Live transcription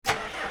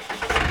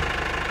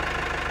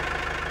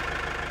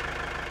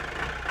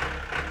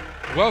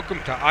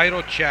Welcome to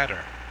Idle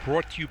Chatter,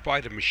 brought to you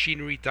by the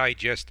Machinery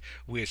Digest,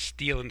 where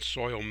steel and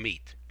soil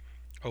meet.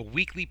 A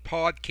weekly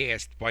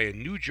podcast by a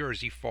New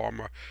Jersey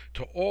farmer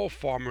to all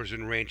farmers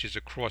and ranchers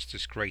across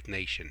this great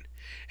nation.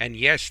 And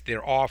yes,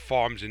 there are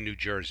farms in New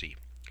Jersey.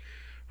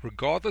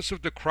 Regardless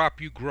of the crop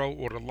you grow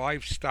or the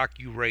livestock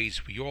you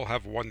raise, we all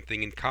have one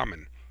thing in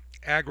common.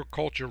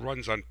 Agriculture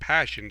runs on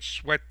passion,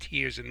 sweat,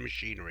 tears, and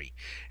machinery,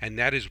 and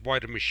that is why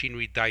the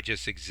Machinery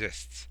Digest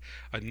exists.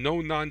 A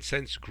no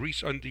nonsense,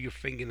 grease under your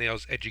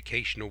fingernails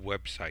educational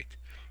website.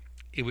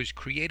 It was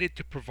created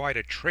to provide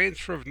a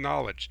transfer of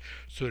knowledge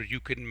so that you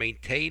can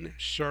maintain,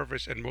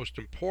 service, and most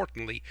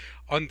importantly,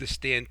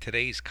 understand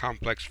today's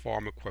complex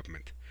farm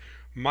equipment.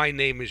 My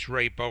name is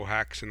Ray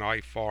Bohax and I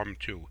farm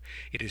too.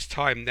 It is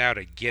time now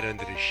to get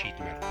under the sheet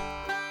metal.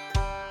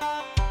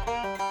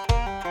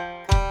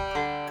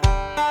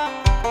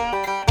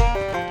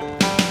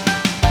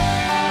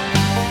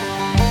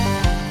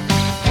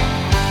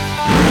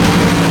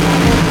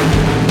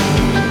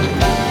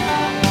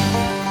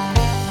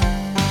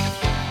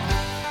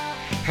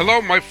 Hello,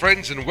 my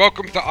friends, and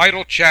welcome to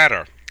Idle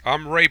Chatter.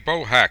 I'm Ray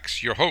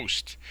Bohax, your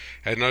host,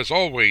 and as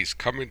always,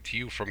 coming to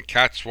you from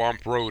Cat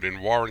Swamp Road in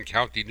Warren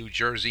County, New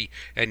Jersey.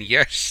 And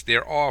yes,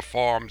 there are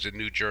farms in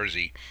New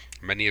Jersey.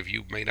 Many of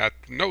you may not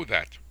know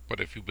that, but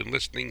if you've been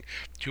listening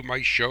to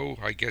my show,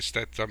 I guess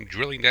that I'm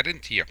drilling that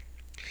into you.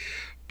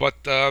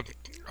 But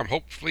I'm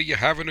hopefully you're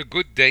having a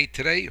good day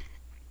today,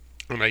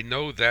 and I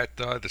know that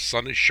the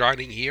sun is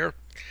shining here,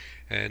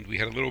 and we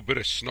had a little bit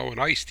of snow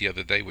and ice the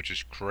other day, which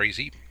is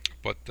crazy.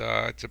 But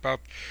it's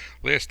about,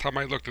 last time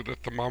I looked at the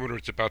thermometer,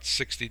 it's about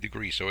 60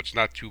 degrees, so it's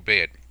not too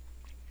bad.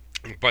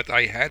 But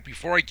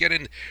before I get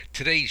into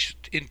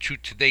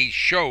today's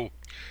show,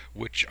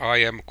 which I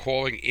am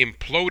calling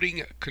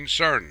Imploding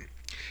Concern.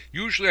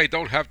 Usually I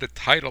don't have the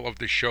title of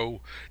the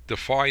show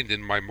defined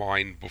in my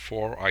mind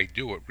before I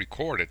do it,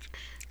 record it.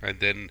 And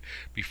then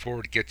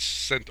before it gets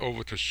sent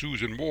over to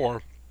Susan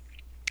Moore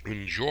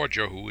in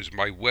Georgia, who is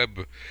my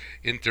web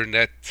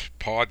internet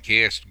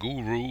podcast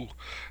guru,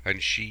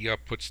 and she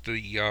puts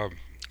the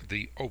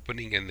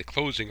opening and the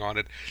closing on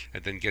it,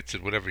 and then gets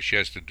it whatever she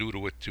has to do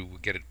to it to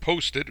get it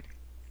posted,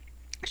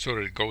 so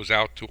that it goes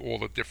out to all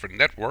the different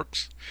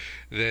networks.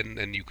 Then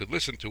and you could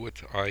listen to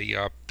it.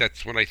 I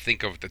That's when I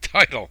think of the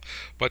title.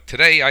 But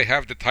today I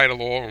have the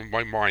title all in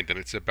my mind, and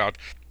it's about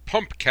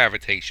pump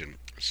cavitation.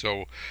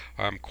 So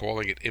I'm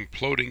calling it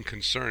Imploding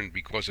Concern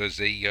because, as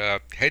a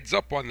heads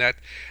up on that,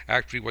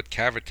 actually what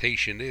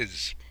cavitation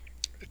is,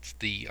 it's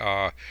the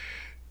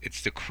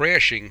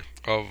crashing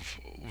of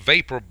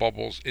vapor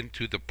bubbles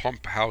into the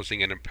pump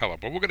housing and impeller.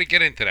 But we're going to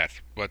get into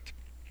that. But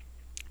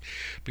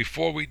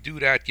before we do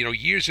that,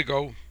 years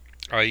ago,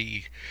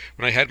 when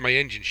I had my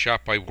engine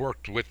shop, I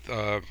worked with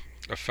a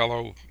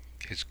fellow.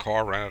 His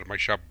car ran out of my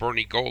shop,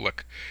 Bernie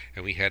Golick,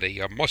 and we had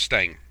a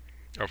Mustang,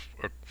 a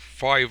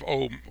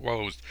 5.0.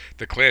 Well,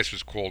 the class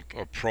was called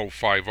a Pro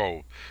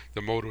 5.0.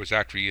 The motor was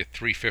actually a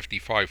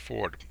 355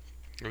 Ford.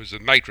 It was a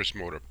nitrous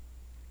motor.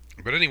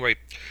 But anyway,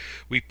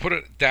 we put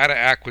a data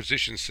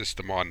acquisition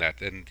system on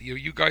that, and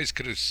you guys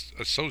could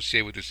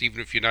associate with this even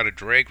if you're not a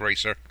drag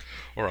racer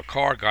or a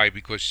car guy,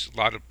 because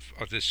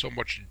there's so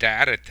much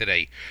data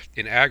today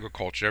in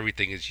agriculture.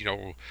 Everything is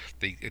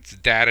it's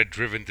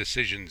data-driven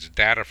decisions,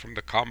 data from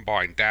the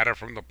combine, data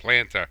from the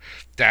planter,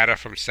 data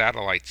from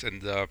satellites,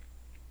 and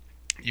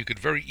you could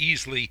very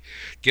easily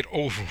get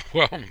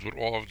overwhelmed with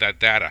all of that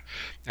data.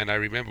 And I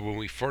remember when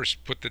we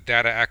first put the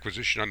data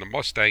acquisition on the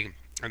Mustang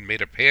and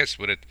made a pass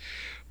with it,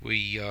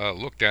 we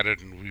looked at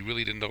it and we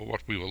really didn't know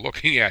what we were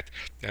looking at,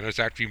 and it was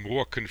actually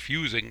more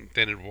confusing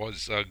than it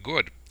was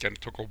good. And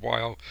it took a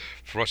while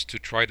for us to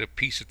try to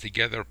piece it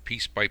together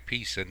piece by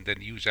piece, and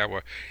then use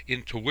our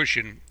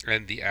intuition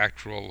and the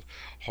actual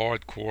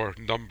hardcore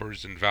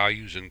numbers and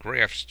values and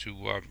graphs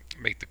to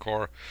make the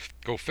car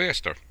go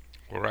faster,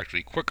 or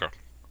actually quicker.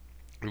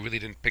 We really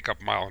didn't pick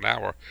up mile an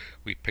hour.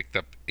 We picked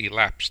up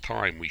elapsed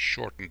time. We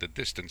shortened the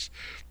distance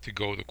to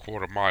go the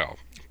quarter mile.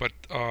 But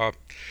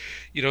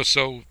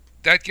so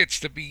that gets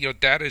to be,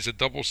 data is a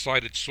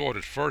double-sided sword.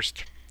 At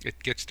first,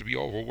 it gets to be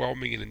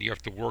overwhelming, and then you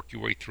have to work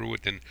your way through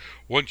it. And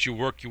once you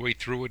work your way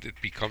through it,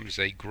 it becomes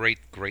a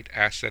great, great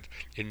asset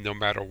in no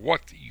matter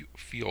what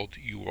field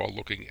you are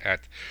looking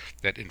at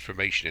that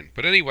information in.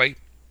 But anyway,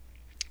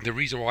 the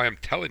reason why I'm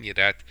telling you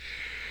that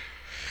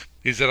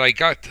is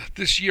that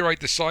this year I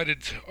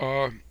decided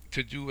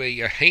to do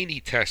a Haney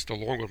test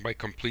along with my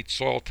complete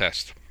soil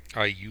test.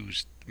 I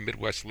used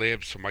Midwest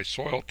Labs for my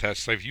soil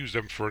tests. I've used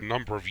them for a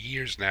number of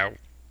years now.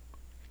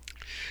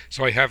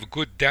 So I have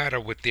good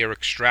data with their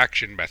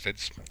extraction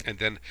methods. And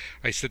then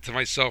I said to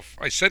myself,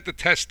 I sent the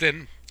test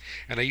in,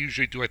 and I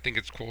usually do, I think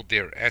it's called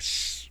their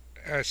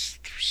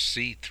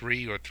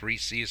SC3 or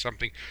 3C or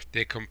something,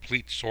 their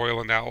complete soil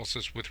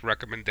analysis with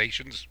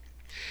recommendations.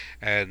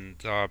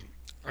 And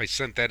I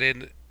sent that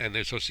in, and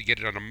they're supposed to get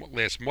it on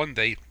last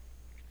Monday.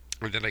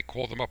 And then I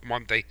called them up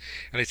Monday,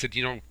 and I said,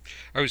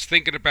 I was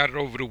thinking about it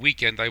over the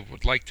weekend. I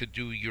would like to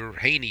do your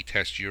Haney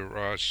test,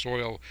 your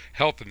soil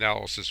health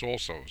analysis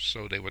also.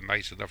 So they were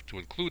nice enough to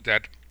include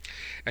that.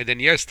 And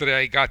then yesterday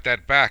I got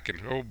that back,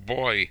 and oh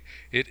boy,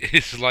 it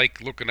is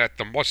like looking at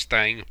the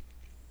Mustang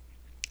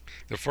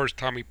the first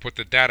time we put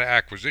the data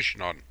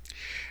acquisition on.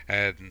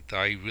 And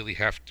I really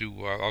have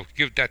to, I'll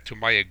give that to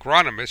my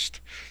agronomist,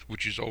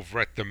 which is over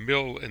at the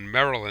mill in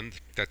Maryland.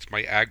 That's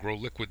my agro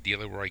liquid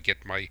dealer where I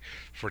get my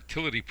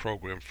fertility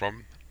program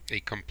from.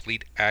 A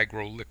complete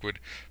agro liquid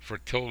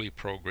fertility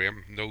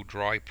program. No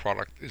dry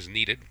product is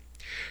needed.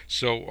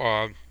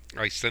 So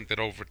I sent it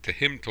over to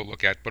him to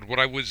look at. But what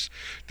I was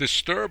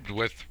disturbed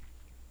with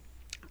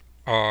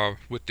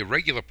the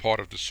regular part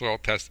of the soil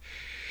test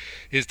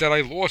is that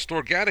I lost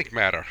organic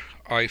matter.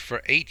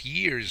 For 8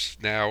 years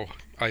now,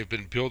 I've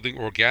been building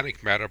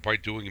organic matter by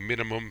doing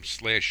minimum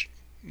slash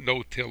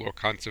no-till or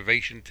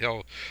conservation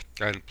till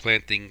and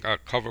planting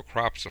cover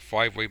crops, a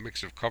five-way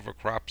mix of cover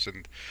crops,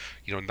 and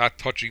not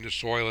touching the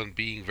soil and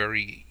being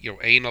very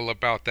anal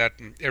about that.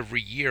 And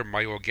every year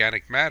my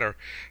organic matter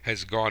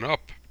has gone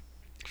up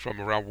from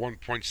around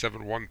 1.7,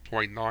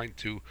 1.9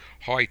 to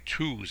high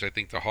twos. I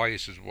think the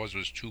highest it was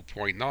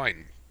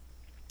 2.9.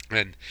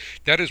 And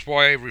that is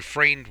why I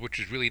refrained, which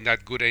is really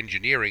not good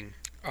engineering,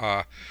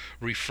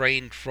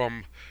 refrained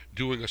from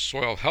doing a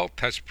soil health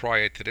test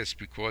prior to this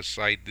because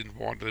I didn't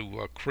want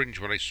to cringe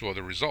when I saw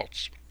the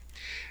results.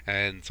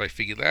 And so I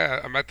figured,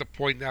 I'm at the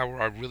point now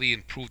where I really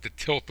improved the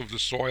tilt of the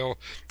soil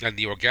and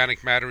the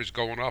organic matter is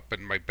going up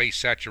and my base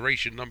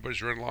saturation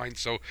numbers are in line.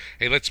 So,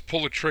 hey, let's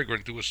pull the trigger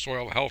and do a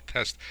soil health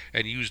test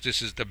and use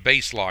this as the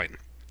baseline.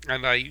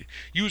 And I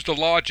use the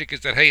logic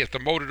is that, hey, if the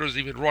motor doesn't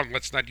even run,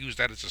 let's not use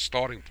that as a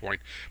starting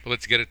point, but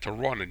let's get it to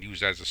run and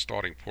use that as a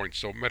starting point.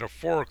 So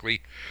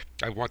metaphorically,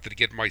 I wanted to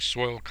get my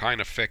soil kind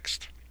of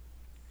fixed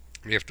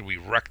after we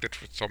wrecked it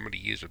for so many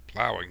years with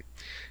plowing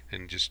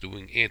and just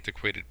doing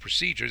antiquated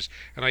procedures,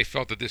 and I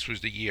felt that this was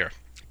the year.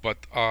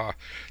 But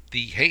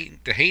the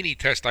Haney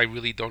test, I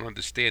really don't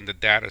understand the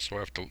data, so I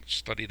have to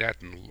study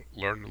that and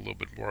learn a little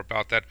bit more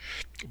about that.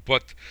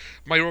 But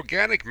my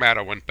organic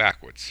matter went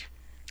backwards,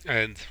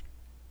 and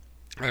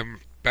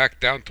I'm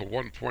back down to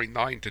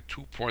 1.9 to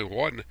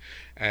 2.1,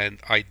 and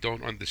I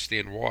don't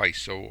understand why.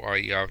 So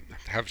I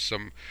have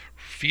some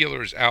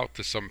feelers out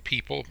to some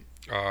people.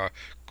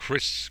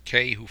 Chris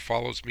K, who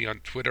follows me on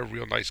Twitter,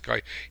 real nice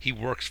guy. He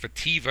works for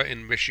Tiva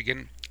in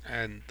Michigan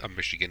and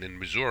in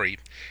Missouri,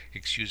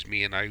 excuse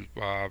me. And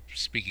I,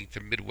 speaking to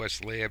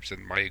Midwest Labs,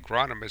 and my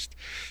agronomist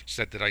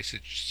said that I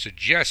should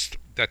suggest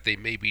that they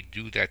maybe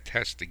do that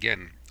test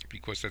again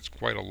because that's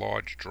quite a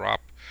large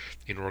drop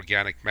in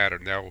organic matter.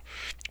 Now,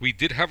 we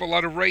did have a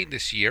lot of rain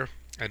this year,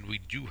 and we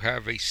do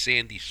have a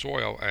sandy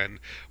soil, and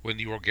when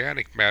the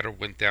organic matter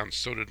went down,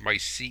 so did my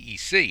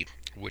CEC,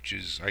 which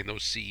is, I know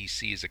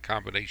CEC is a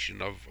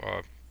combination of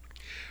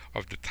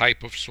the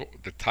type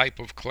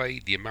of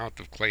clay, the amount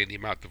of clay, and the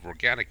amount of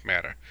organic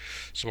matter.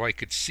 So I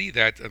could see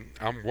that, and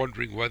I'm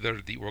wondering whether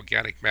the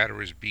organic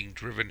matter is being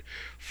driven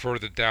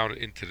further down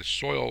into the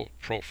soil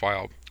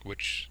profile,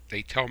 which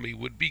they tell me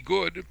would be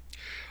good.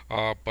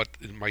 But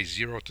in my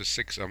 0 to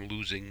 6, I'm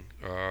losing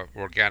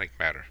organic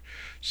matter.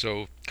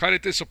 So kind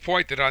of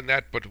disappointed on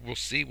that, but we'll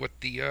see what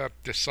the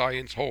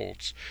science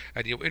holds.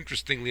 And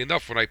interestingly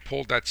enough, when I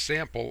pulled that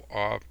sample,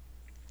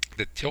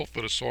 the tilt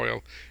of the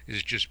soil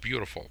is just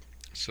beautiful.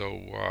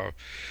 So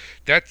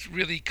that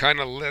really kind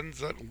of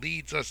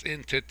leads us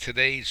into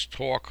today's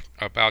talk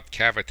about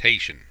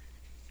cavitation,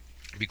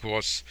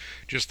 because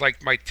just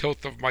like my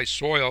tilt of my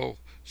soil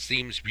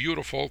seems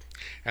beautiful,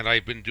 and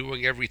I've been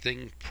doing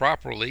everything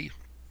properly,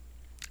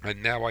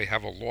 and now I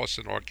have a loss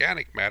in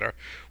organic matter.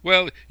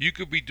 Well, you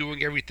could be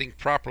doing everything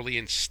properly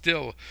and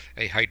still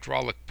a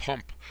hydraulic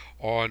pump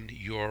on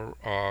your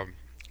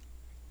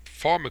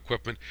farm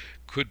equipment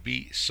could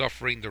be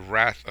suffering the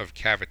wrath of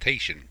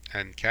cavitation.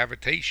 And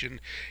cavitation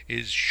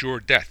is sure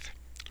death.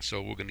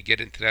 So we're going to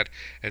get into that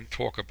and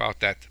talk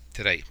about that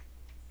today.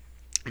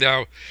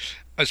 Now,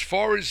 as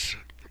far as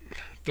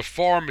the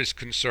farm is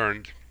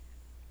concerned,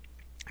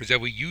 is that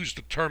we use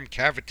the term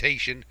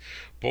cavitation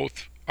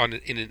both in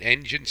an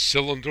engine,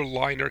 cylinder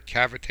liner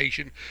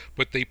cavitation,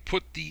 but they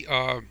put they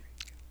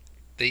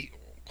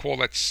call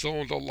that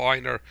cylinder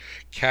liner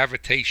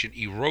cavitation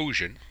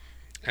erosion,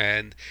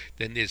 and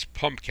then there's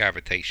pump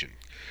cavitation.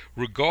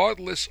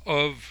 Regardless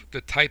of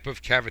the type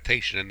of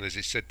cavitation, and as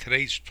I said,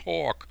 today's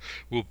talk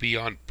will be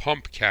on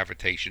pump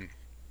cavitation,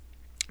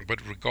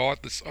 but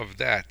regardless of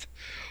that,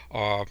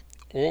 all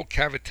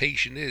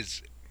cavitation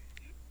is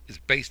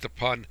based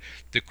upon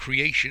the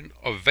creation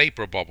of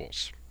vapor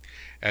bubbles.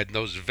 And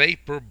those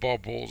vapor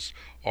bubbles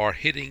are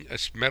hitting a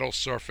metal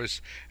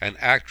surface and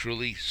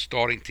actually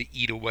starting to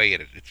eat away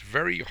at it. It's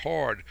very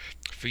hard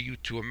for you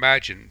to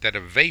imagine that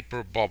a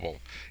vapor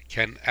bubble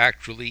can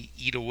actually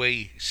eat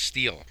away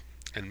steel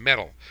and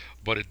metal,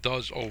 but it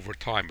does over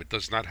time. It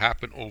does not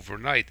happen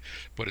overnight,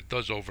 but it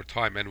does over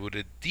time. And with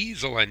a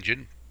diesel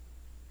engine,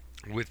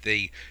 with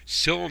a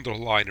cylinder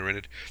liner in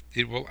it,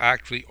 it will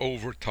actually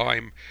over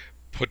time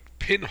put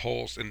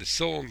pinholes in the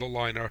cylinder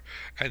liner,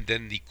 and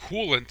then the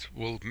coolant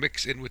will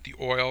mix in with the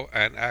oil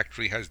and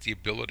actually has the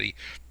ability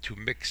to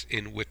mix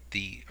in with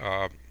the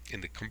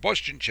in the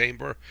combustion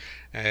chamber.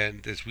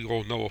 And as we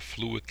all know, a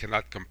fluid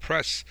cannot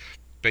compress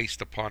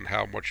based upon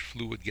how much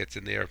fluid gets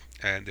in there,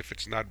 and if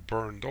it's not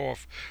burned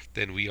off,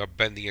 then we are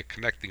bending a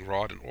connecting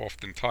rod and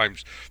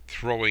oftentimes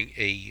throwing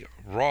a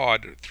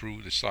rod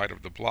through the side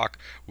of the block,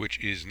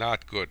 which is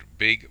not good.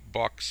 Big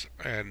bucks,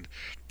 and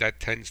that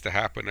tends to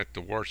happen at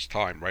the worst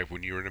time, right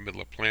when you're in the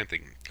middle of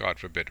planting, God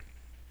forbid.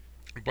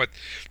 But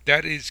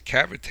that is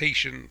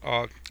cavitation,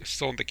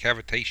 cylinder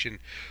cavitation,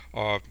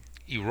 uh,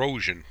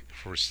 erosion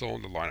for a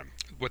cylinder liner.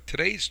 What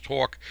today's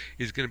talk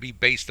is going to be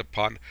based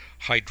upon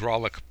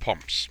hydraulic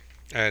pumps,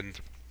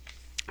 and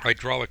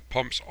hydraulic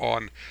pumps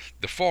on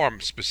the farm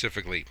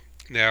specifically.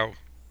 Now,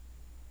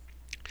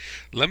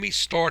 let me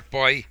start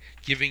by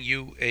giving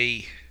you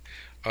a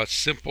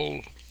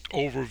simple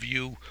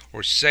overview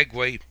or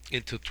segue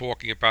into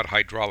talking about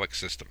hydraulic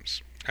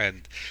systems.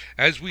 And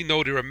as we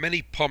know, there are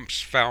many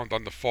pumps found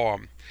on the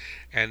farm,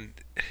 and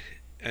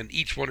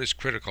each one is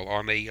critical.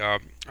 On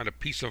a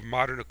piece of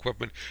modern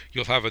equipment,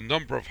 you'll have a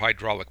number of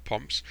hydraulic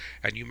pumps,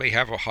 and you may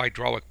have a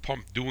hydraulic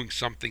pump doing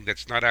something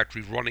that's not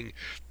actually running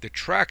the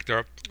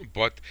tractor,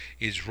 but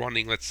is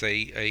running, let's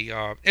say,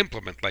 a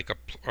implement like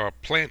a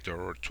planter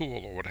or a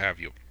tool or what have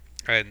you.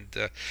 And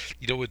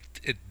you know,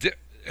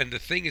 and the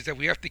thing is that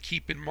we have to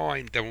keep in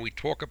mind that when we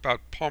talk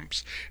about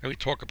pumps and we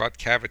talk about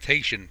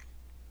cavitation,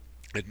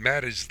 it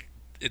matters.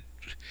 It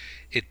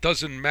it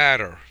doesn't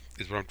matter,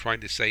 is what I'm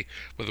trying to say,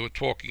 whether we're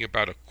talking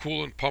about a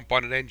coolant pump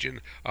on an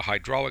engine, a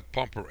hydraulic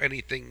pump, or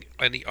any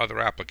other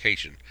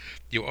application.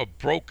 You know, a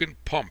broken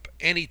pump,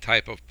 any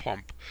type of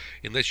pump,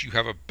 unless you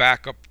have a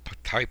backup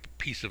type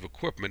piece of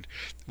equipment,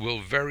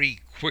 will very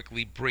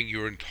quickly bring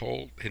your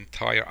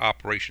entire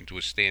operation to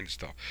a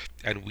standstill.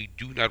 And we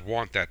do not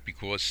want that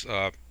because,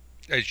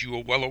 as you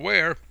are well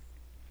aware,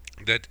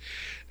 that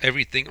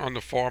everything on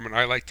the farm, and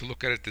I like to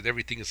look at it that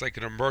everything is like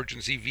an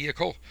emergency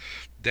vehicle,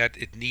 that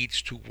it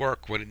needs to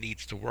work when it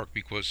needs to work,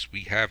 because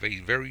we have a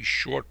very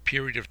short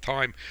period of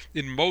time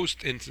in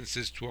most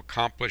instances to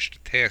accomplish the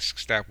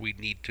tasks that we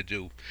need to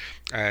do.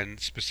 And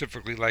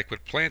specifically, like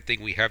with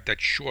planting, we have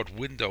that short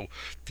window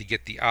to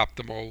get the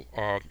optimal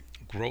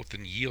growth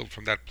and yield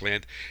from that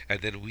plant,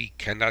 and then we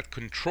cannot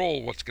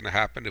control what's going to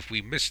happen if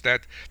we miss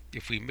that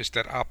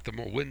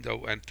optimal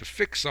window. And to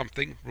fix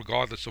something,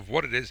 regardless of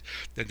what it is,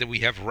 then we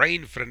have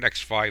rain for the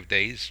next 5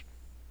 days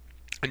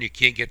and you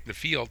can't get in the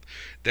field,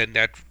 then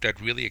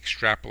that really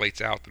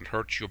extrapolates out and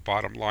hurts your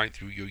bottom line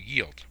through your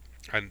yield.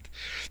 And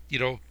you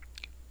know,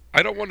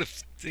 I don't want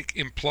to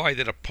imply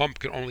that a pump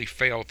can only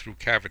fail through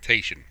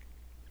cavitation.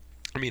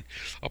 I mean,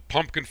 a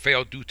pump can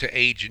fail due to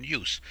age and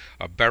use.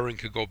 A bearing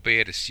could go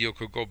bad, a seal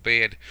could go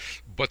bad.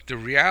 But the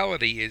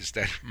reality is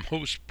that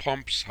most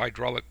pumps,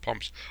 hydraulic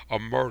pumps, are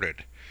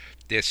murdered.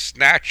 They're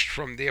snatched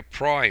from their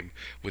prime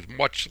with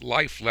much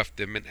life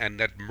left in them, and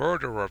that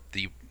murder of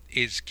the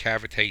is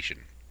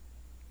cavitation.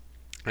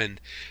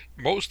 And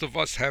most of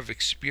us have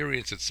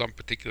experienced at some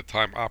particular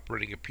time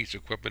operating a piece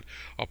of equipment,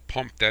 a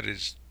pump that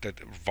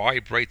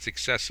vibrates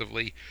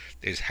excessively,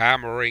 is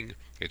hammering,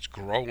 it's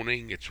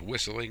groaning, it's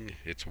whistling,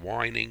 it's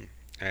whining.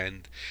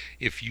 And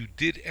if you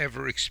did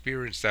ever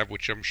experience that,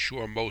 which I'm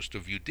sure most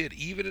of you did,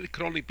 even if it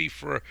could only be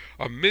for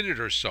a minute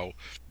or so,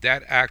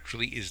 that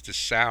actually is the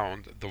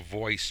sound, the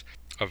voice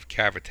of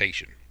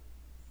cavitation.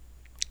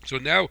 So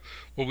now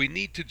what we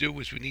need to do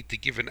is we need to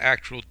give an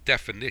actual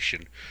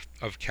definition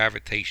of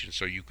cavitation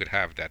so you could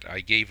have that.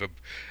 I gave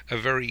a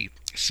very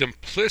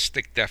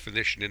simplistic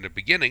definition in the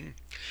beginning,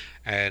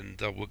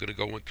 and we're going to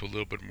go into a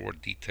little bit more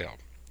detail.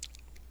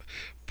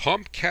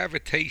 Pump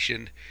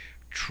cavitation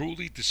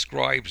truly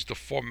describes the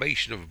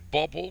formation of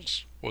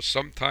bubbles, or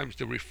sometimes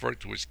they're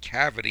referred to as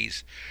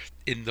cavities,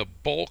 in the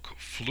bulk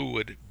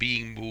fluid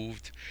being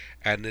moved,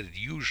 and it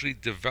usually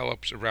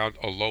develops around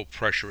a low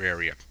pressure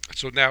area.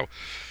 So now,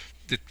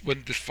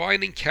 when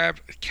defining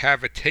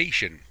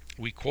cavitation,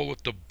 we call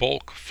it the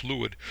bulk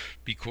fluid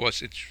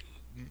because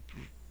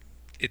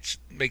it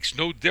makes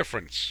no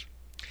difference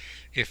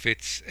if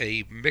it's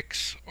a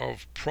mix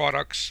of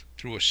products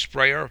through a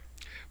sprayer,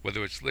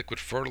 whether it's liquid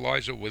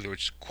fertilizer, whether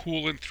it's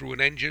coolant through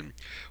an engine,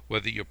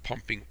 whether you're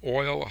pumping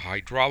oil,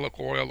 hydraulic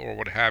oil, or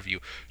what have you.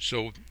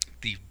 So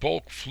the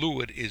bulk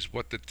fluid is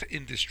what the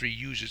industry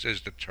uses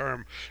as the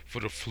term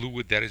for the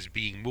fluid that is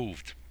being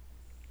moved.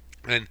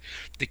 And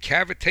the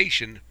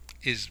cavitation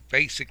is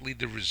basically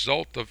the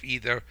result of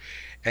either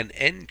an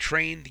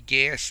entrained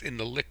gas in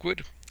the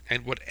liquid,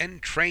 and what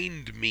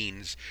entrained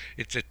means,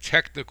 it's a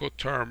technical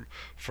term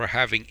for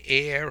having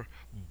air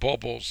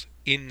bubbles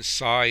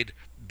inside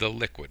the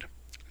liquid.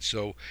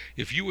 So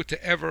if you were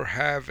to ever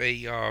have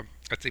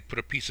let's say put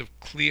a piece of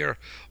clear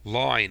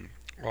line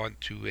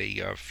onto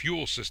a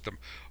fuel system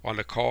on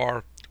a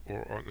car,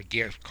 or on a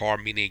gas car,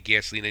 meaning a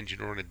gasoline engine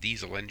or on a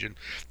diesel engine,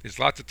 there's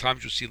lots of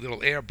times you'll see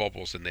little air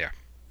bubbles in there.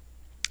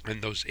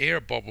 And those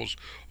air bubbles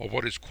are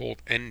what is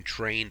called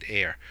entrained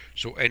air.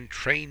 So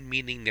entrained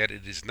meaning that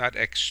it is not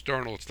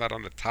external, it's not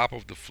on the top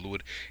of the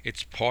fluid,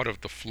 it's part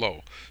of the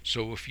flow.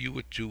 So if you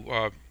were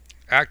to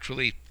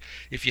actually,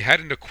 if you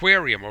had an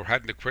aquarium or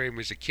had an aquarium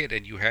as a kid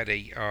and you had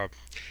a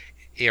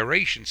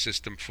aeration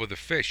system for the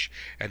fish,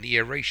 and the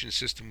aeration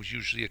system was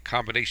usually a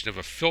combination of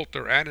a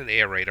filter and an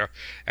aerator,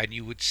 and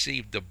you would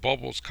see the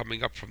bubbles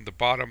coming up from the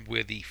bottom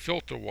where the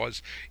filter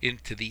was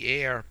into the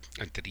air,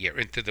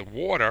 into the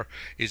water,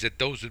 is that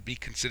those would be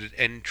considered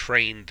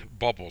entrained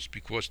bubbles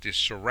because they're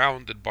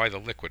surrounded by the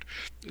liquid.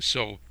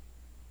 So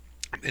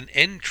an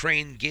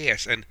entrained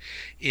gas, and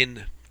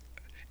in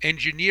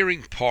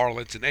engineering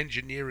parlance and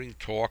engineering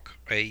talk,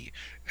 a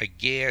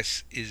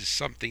gas is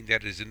something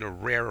that is in a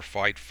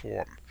rarefied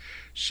form.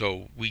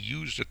 So we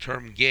use the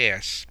term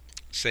gas,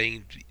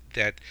 saying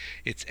that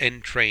it's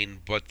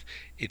entrained, but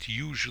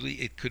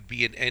it could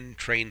be an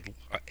entrained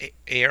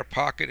air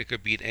pocket, it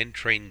could be an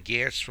entrained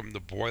gas from the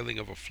boiling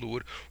of a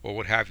fluid or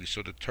what have you.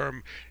 So the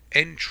term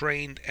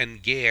entrained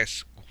and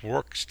gas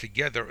works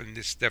together in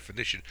this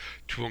definition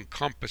to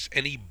encompass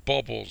any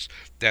bubbles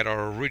that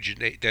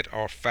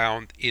are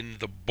found in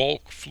the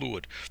bulk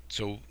fluid.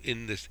 So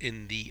in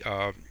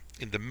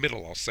the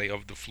middle, I'll say,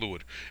 of the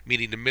fluid,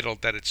 meaning the middle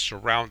that it's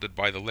surrounded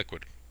by the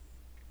liquid.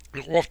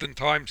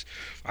 Oftentimes,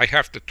 I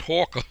have to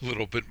talk a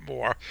little bit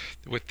more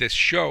with this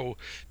show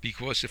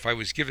because if I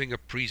was giving a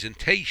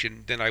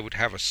presentation, then I would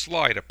have a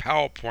slide, a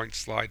PowerPoint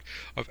slide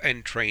of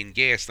entrained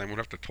gas, and I would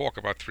have to talk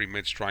about 3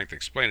 minutes trying to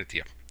explain it to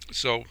you.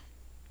 So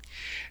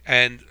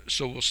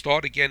we'll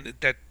start again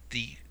that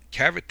the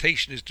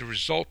cavitation is the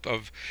result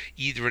of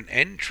either an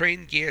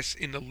entrained gas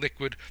in the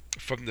liquid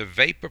from the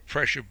vapor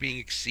pressure being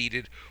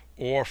exceeded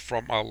or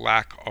from a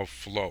lack of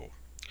flow.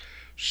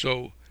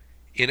 So,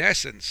 in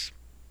essence,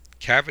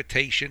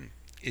 cavitation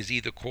is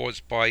either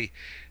caused by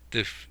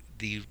the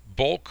the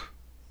bulk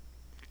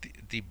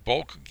the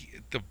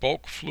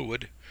bulk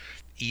fluid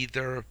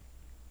either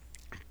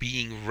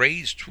being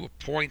raised to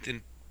a point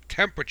in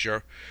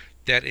temperature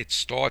that it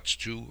starts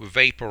to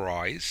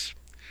vaporize.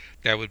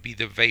 That would be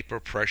the vapor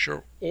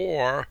pressure,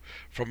 or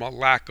from a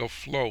lack of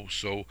flow.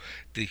 So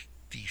the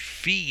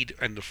feed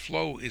and the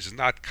flow is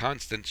not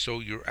constant, so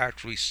you're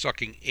actually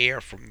sucking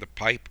air from the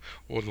pipe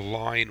or the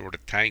line or the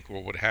tank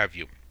or what have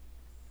you.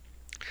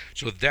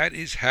 So that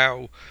is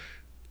how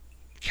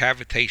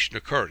cavitation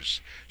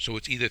occurs. So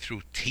it's either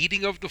through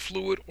heating of the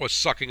fluid or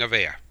sucking of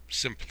air.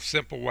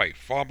 Simple way,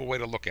 formal way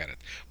to look at it.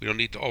 We don't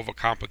need to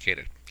overcomplicate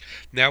it.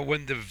 Now,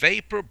 when the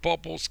vapor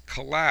bubbles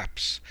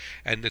collapse,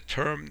 and the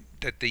term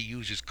that they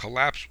use is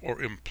collapse or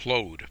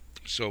implode.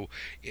 So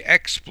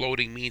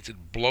exploding means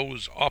it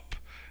blows up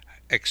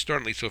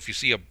externally. So if you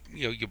see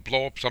you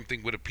blow up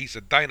something with a piece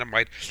of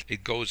dynamite,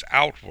 it goes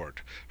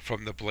outward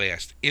from the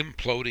blast.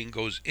 Imploding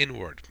goes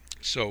inward.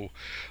 So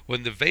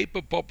when the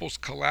vapor bubbles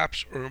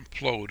collapse or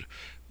implode,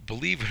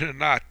 believe it or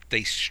not,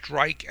 they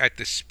strike at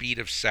the speed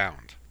of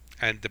sound.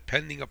 And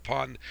depending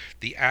upon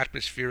the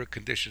atmospheric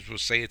conditions, we'll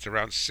say it's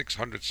around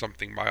 600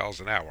 something miles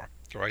an hour.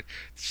 Right,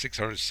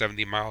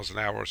 670 miles an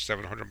hour,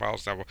 700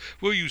 miles an hour.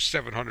 We'll use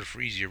 700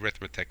 for easy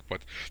arithmetic,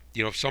 but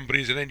if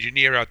somebody's an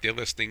engineer out there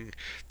listening,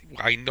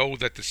 I know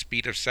that the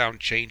speed of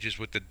sound changes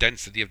with the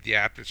density of the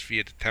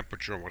atmosphere, the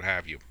temperature, and what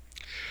have you.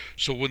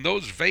 So when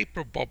those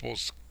vapor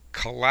bubbles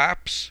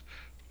collapse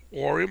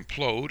or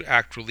implode,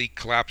 actually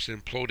collapse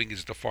and imploding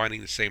is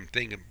defining the same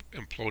thing, and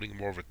imploding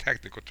more of a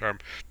technical term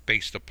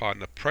based upon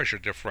the pressure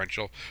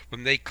differential.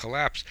 When they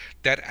collapse,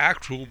 that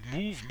actual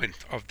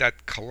movement of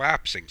that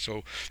collapsing,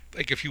 so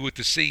like if you were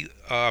to see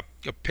a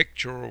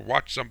picture or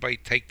watch somebody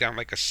take down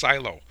like a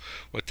silo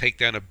or take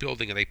down a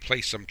building and they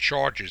place some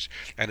charges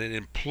and it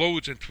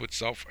implodes into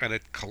itself and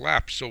it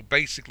collapses. So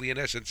basically, in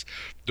essence,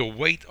 the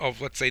weight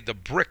of, let's say, the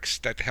bricks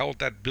that held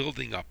that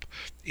building up,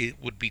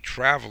 it would be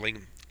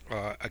traveling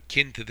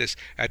akin to this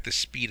at the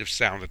speed of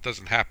sound. It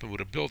doesn't happen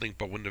with a building,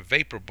 but when the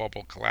vapor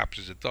bubble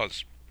collapses, it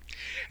does.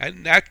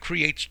 And that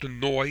creates the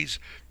noise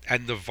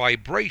and the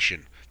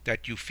vibration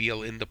that you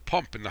feel in the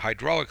pump in the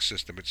hydraulic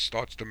system. It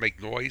starts to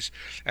make noise,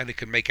 and it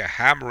can make a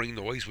hammering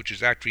noise, which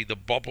is actually the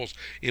bubbles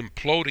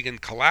imploding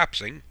and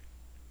collapsing,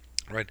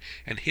 right,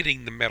 and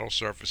hitting the metal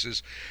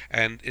surfaces,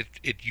 and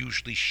it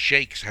usually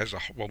shakes, has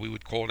what we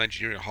would call in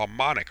engineering a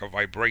harmonic, a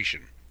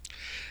vibration.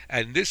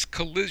 And this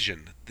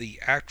collision, the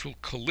actual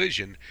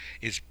collision,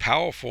 is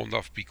powerful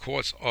enough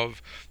because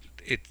of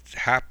it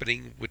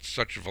happening with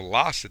such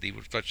velocity,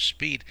 with such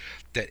speed,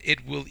 that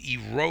it will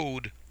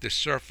erode the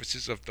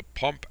surfaces of the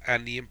pump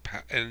and the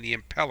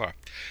impeller.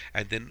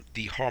 And then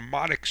the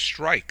harmonic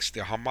strikes,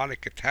 the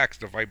harmonic attacks,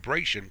 the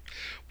vibration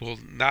will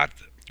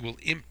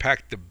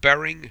impact the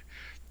bearing,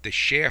 the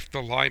shaft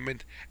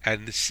alignment,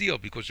 and the seal.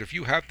 Because if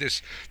you have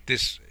this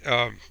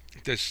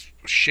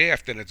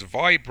shaft and it's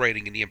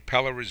vibrating and the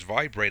impeller is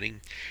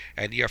vibrating,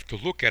 and you have to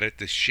look at it,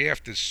 the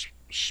shaft is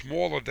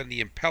smaller than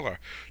the impeller.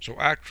 So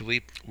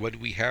actually, when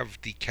we have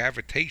the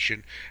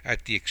cavitation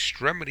at the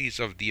extremities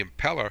of the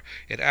impeller,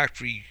 it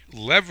actually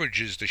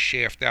leverages the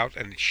shaft out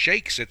and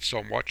shakes it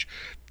so much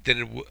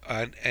then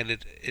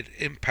it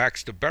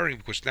impacts the bearing,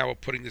 because now we're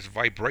putting this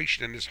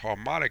vibration and this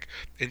harmonic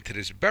into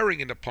this bearing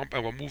in the pump,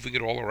 and we're moving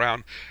it all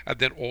around. And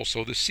then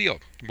also the seal.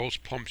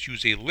 Most pumps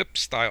use a lip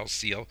style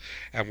seal,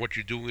 and what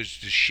you're doing is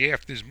the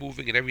shaft is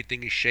moving and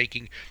everything is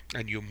shaking,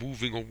 and you're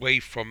moving away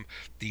from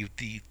the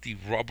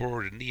rubber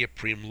or the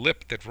neoprene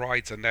lip that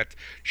rides on that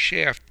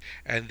shaft,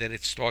 and then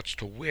it starts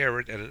to wear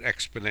it at an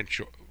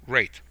exponential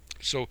rate.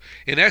 So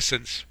in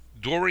essence,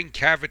 during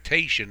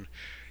cavitation,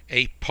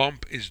 a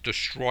pump is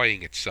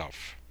destroying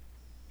itself.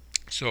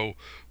 So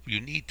you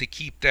need to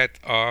keep that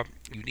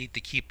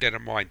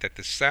in mind, that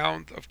the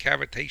sound of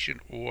cavitation,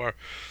 or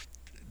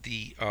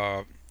the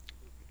uh,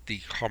 the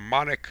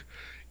harmonic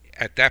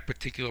at that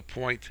particular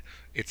point,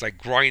 it's like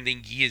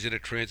grinding gears in a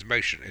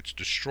transmission. It's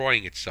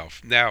destroying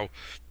itself. Now,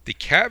 the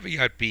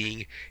caveat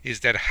being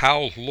is that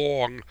how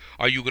long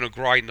are you going to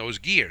grind those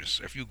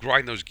gears? If you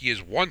grind those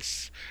gears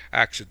once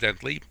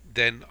accidentally,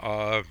 then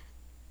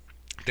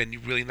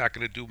you're really not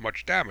going to do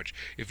much damage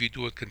if you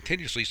do it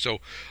continuously. So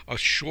a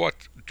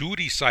short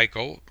duty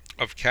cycle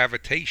of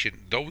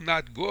cavitation, though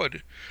not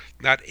good,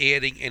 not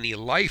adding any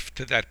life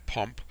to that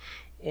pump,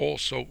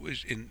 also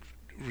is in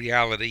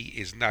reality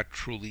is not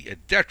truly a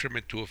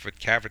detriment to if it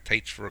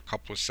cavitates for a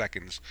couple of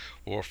seconds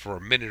or for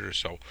a minute or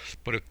so.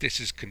 But if this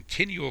is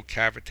continual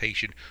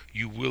cavitation,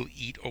 you will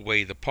eat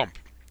away the pump.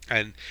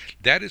 And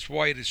that is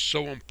why it is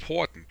so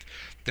important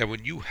that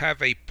when you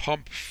have a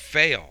pump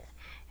fail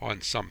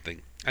on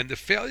something, and the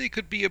failure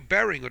could be a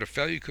bearing or the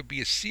failure could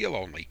be a seal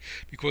only,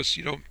 because,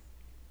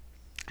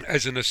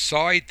 as an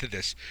aside to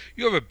this,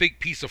 you have a big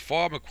piece of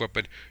farm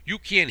equipment, you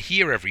can't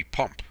hear every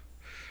pump.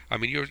 I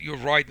mean, you're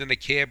riding in a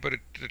cab or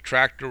the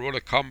tractor or the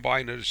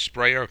combine or the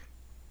sprayer,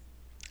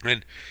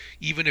 and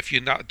even if you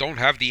don't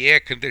have the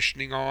air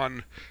conditioning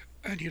on,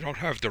 and you don't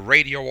have the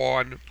radio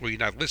on, or you're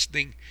not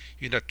listening,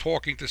 you're not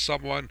talking to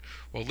someone,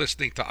 or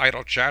listening to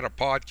Idle Chatter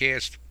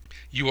podcast,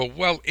 you are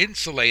well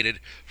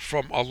insulated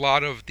from a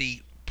lot of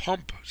the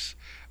pumps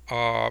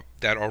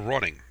that are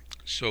running.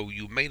 So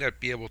you may not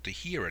be able to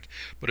hear it,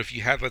 but if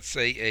you had, let's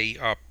say,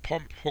 a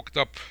pump hooked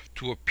up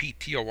to a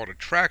PTO on a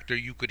tractor,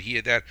 you could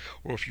hear that.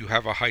 Or if you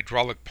have a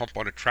hydraulic pump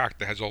on a tractor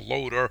that has a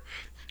loader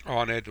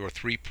on it or a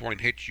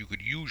 3-point hitch, you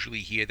could usually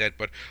hear that.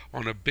 But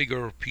on a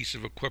bigger piece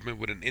of equipment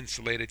with an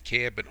insulated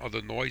cab and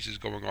other noises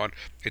going on,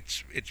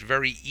 it's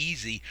very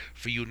easy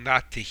for you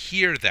not to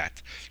hear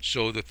that.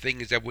 So the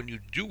thing is that when you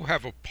do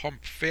have a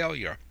pump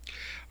failure,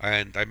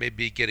 and I may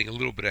be getting a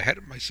little bit ahead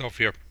of myself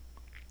here,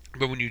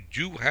 but when you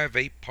do have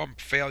a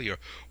pump failure,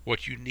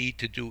 what you need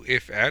to do,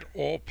 if at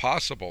all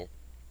possible,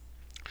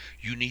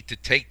 you need to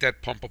take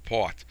that pump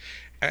apart.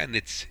 And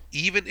it's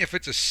even if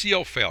it's a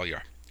seal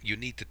failure, you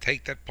need to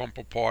take that pump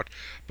apart.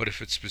 But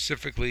if it's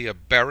specifically a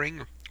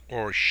bearing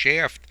or a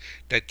shaft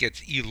that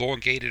gets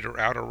elongated or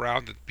out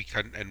around it,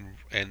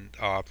 and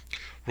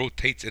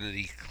rotates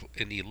in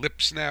the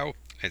ellipse now,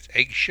 it's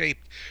egg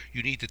shaped,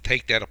 you need to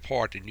take that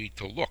apart and you need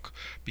to look,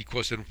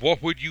 because then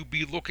what would you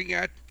be looking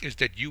at is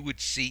that you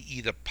would see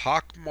either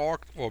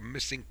pockmarked or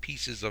missing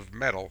pieces of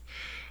metal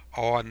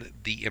on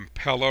the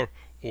impeller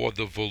or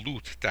the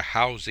volute, the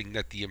housing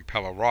that the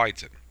impeller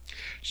rides in.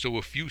 So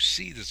if you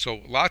see that, so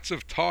lots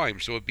of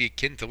times, so it'd be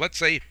akin to, let's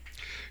say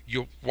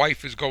your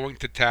wife is going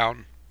to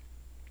town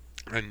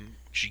and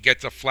she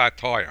gets a flat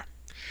tire.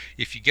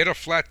 If you get a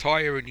flat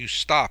tire and you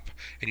stop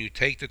and you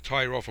take the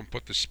tire off and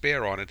put the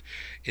spare on it,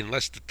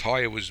 unless the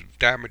tire was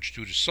damaged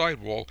through the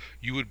sidewall,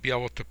 you would be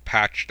able to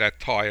patch that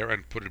tire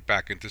and put it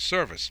back into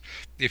service.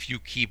 If you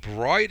keep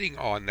riding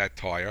on that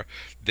tire,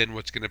 then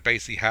what's going to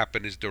basically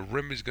happen is the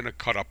rim is going to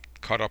cut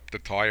up the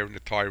tire, and the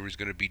tire is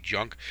going to be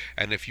junk.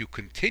 And if you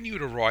continue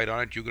to ride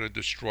on it, you're going to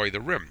destroy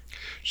the rim.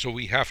 So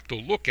we have to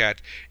look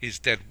at is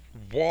that,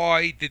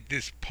 why did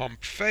this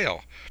pump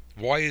fail?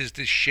 Why is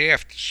this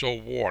shaft so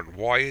worn?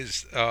 Why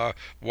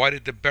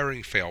did the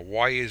bearing fail?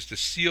 Why is the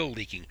seal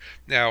leaking?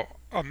 Now,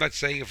 I'm not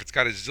saying if it's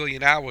got a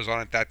zillion hours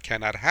on it that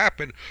cannot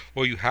happen,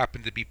 or you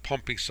happen to be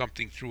pumping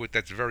something through it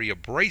that's very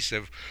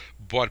abrasive,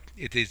 but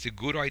it is a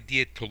good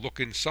idea to look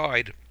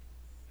inside.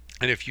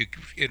 And if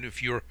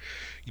you're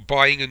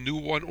buying a new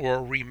one or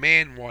a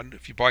reman one,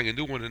 if you're buying a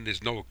new one and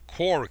there's no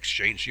core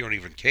exchange, you don't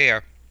even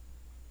care.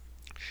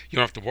 You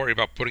don't have to worry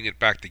about putting it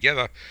back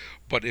together.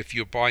 But if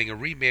you're buying a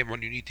reman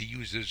one, you need to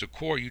use it as a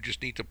core. You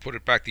just need to put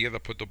it back together,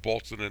 put the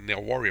bolts in, and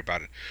they'll worry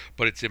about it.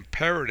 But it's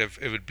imperative.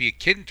 It would be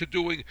akin to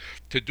doing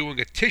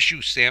a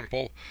tissue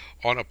sample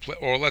on a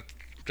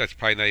that's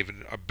probably not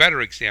even a better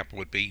example,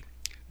 would be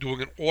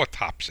doing an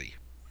autopsy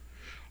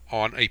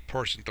on a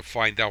person to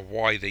find out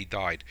why they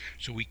died.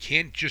 So we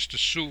can't just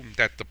assume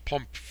that the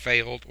pump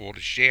failed or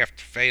the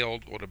shaft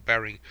failed or the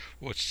bearing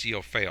or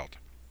seal failed.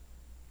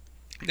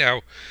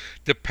 Now,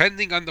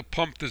 depending on the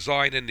pump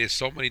design, and there's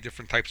so many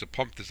different types of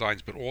pump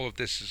designs, but all of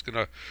this is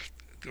going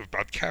to,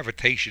 about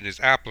cavitation is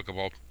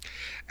applicable,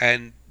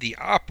 and the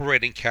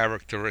operating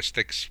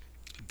characteristics,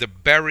 the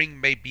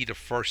bearing may be the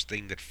first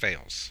thing that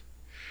fails.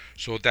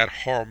 So that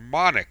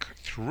harmonic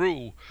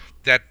through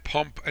that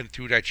pump and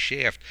through that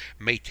shaft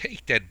may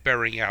take that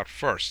bearing out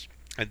first.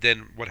 And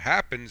then what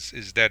happens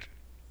is that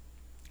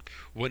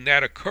When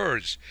that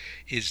occurs,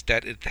 is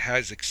that it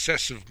has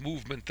excessive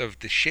movement of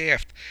the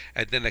shaft,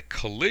 and then a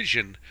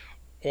collision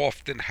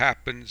often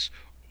happens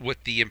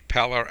with the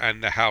impeller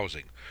and the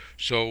housing.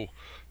 So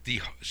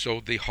the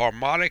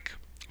harmonic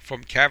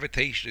from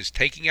cavitation is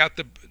taking out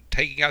the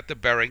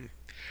bearing.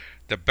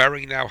 The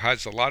bearing now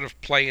has a lot of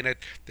play in it.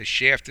 The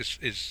shaft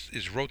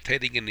is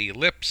rotating in the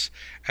ellipse,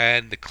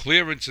 and the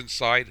clearance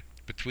inside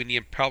between the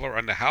impeller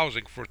and the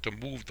housing for it to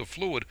move the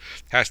fluid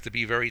has to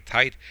be very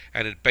tight,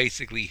 and it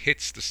basically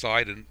hits the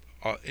side and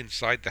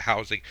inside the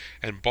housing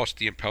and busts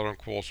the impeller and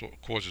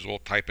causes all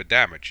type of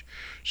damage.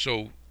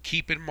 So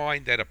keep in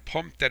mind that a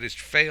pump that has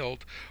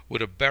failed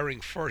with a bearing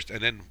first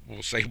and then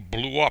we'll say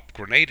blew up,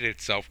 grenaded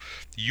itself,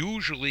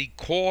 usually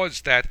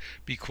caused that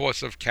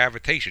because of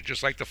cavitation,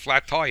 just like the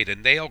flat tire. The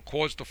nail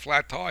caused the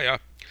flat tire,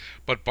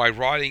 but by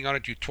riding on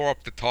it you tore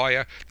up the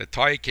tire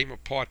came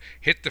apart,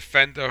 hit the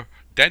fender,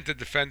 dented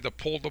the fender,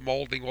 pulled the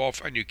molding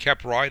off, and you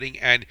kept riding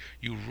and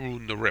you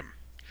ruined the rim.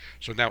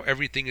 So now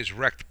everything is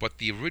wrecked, but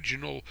the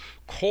original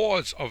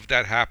cause of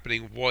that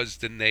happening was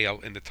the nail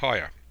in the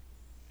tire.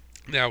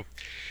 Now,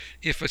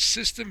 if a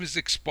system is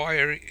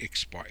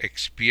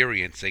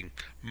experiencing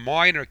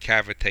minor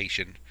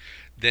cavitation,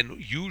 then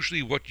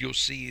usually what you'll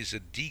see is a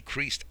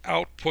decreased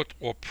output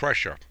or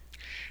pressure.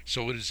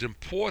 So it is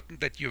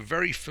important that you're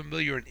very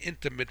familiar and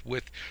intimate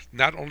with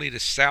not only the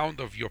sound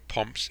of your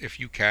pumps, if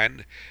you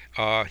can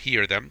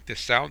hear them, the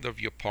sound of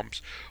your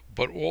pumps,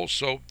 but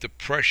also the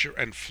pressure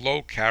and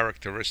flow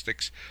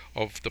characteristics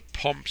of the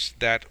pumps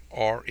that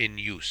are in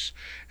use.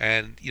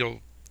 And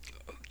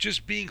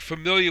just being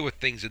familiar with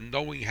things and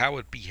knowing how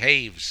it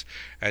behaves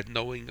and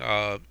knowing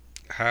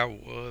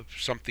how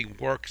something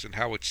works and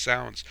how it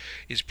sounds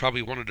is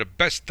probably one of the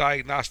best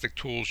diagnostic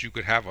tools you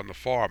could have on the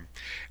farm.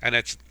 And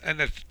that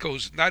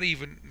goes not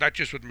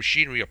just with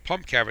machinery or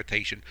pump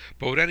cavitation,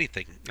 but with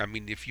anything. I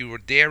mean, if you're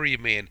a dairy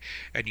man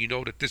and you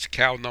know that this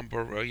cow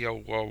number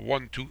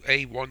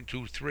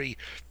 123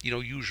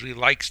 usually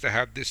likes to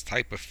have this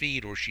type of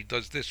feed, or she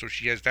does this, or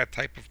she has that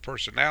type of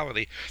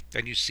personality,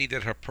 and you see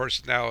that her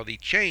personality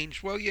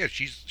changed, well, yeah,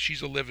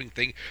 she's a living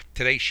thing.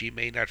 Today she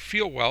may not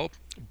feel well,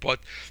 but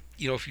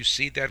if you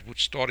see that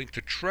it's starting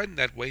to trend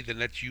that way, then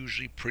that's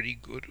usually pretty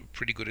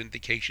good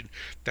indication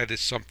that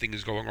something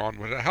is going on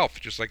with her health.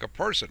 Just like a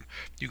person,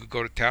 you could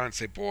go to town and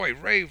say, "Boy,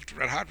 Ray,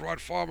 that hot rod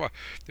farmer,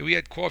 we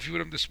had coffee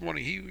with him this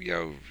morning.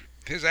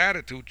 His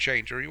attitude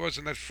changed, or he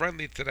wasn't that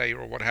friendly today,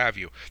 or what have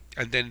you."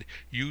 And then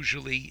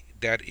usually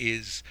that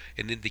is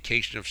an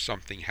indication of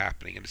something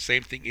happening. And the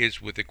same thing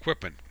is with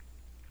equipment.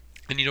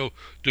 And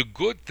the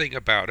good thing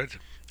about it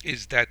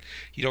is that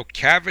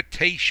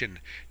cavitation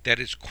that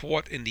is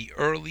caught in the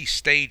early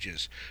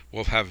stages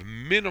will have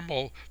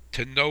minimal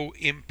to no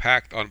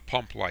impact on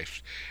pump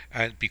life,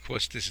 and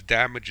because this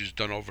damage is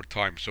done over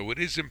time. So it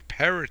is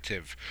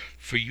imperative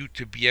for you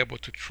to be able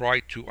to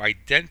try to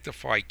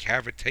identify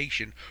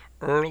cavitation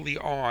early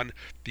on,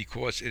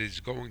 because it's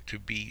going to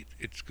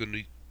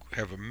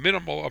have a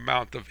minimal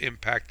amount of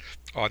impact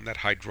on that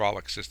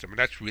hydraulic system, and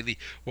that's really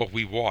what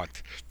we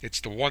want.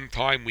 It's the one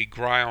time we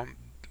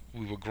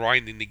were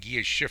grinding the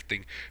gears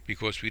shifting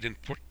because we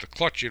didn't put the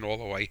clutch in all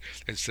the way,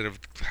 instead of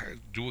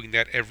doing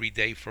that every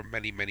day for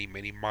many, many,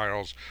 many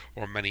miles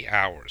or many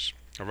hours.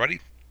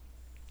 Alrighty?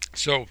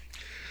 So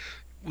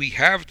we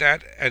have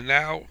that, and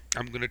now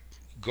I'm going to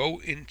go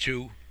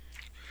into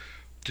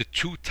the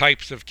two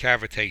types of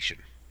cavitation.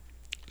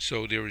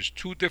 So there is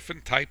two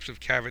different types of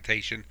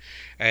cavitation,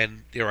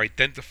 and they're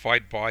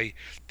identified by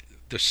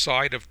the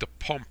side of the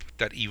pump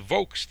that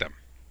evokes them.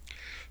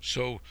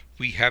 So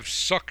we have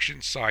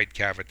suction side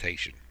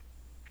cavitation.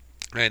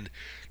 And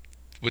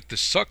with the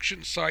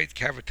suction side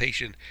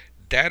cavitation,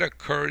 that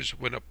occurs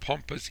when a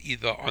pump is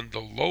either under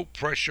low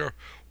pressure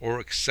or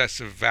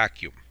excessive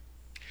vacuum.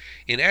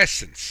 In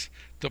essence,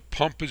 the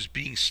pump is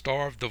being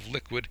starved of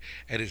liquid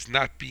and is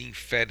not being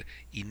fed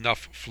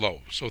enough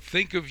flow. So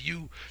think of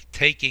you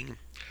taking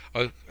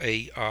a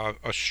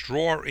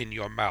straw in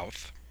your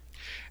mouth,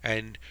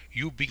 and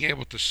you being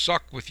able to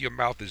suck with your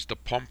mouth is the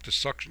pump, the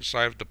suction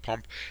side of the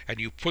pump, and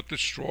you put the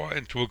straw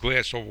into a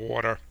glass of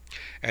water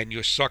and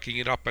you're sucking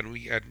it up, and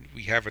we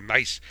have a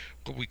nice,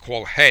 what we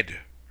call,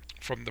 head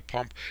from the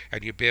pump,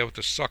 and you'll be able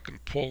to suck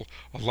and pull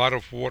a lot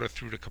of water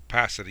through the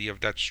capacity of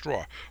that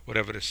straw.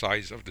 Whatever the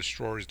size of the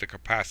straw is, the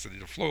capacity,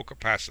 the flow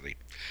capacity.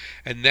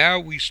 And now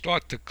we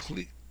start to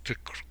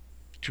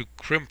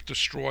crimp the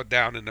straw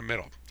down in the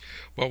middle.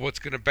 Well, what's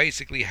going to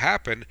basically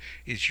happen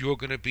is you're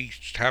going to be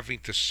having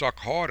to suck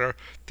harder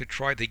to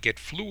try to get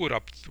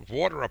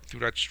water up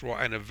through that straw,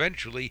 and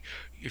eventually,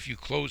 if you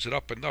close it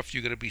up enough,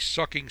 you're going to be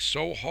sucking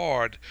so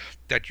hard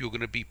that you're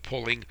going to be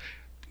pulling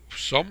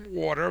some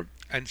water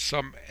and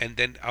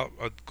then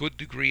a good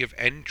degree of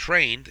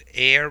entrained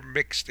air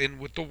mixed in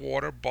with the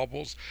water,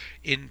 bubbles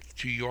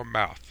into your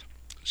mouth.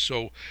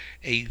 So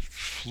a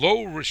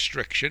flow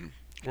restriction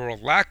or a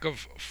lack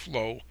of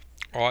flow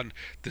on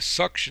the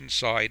suction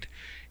side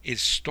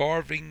is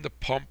starving the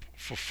pump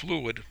for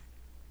fluid,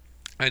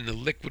 and the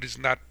liquid is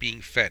not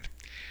being fed.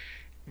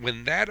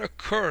 When that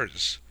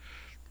occurs,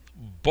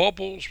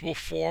 bubbles will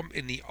form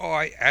in the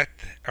eye at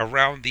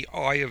around the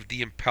eye of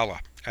the impeller.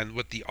 And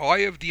with the eye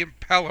of the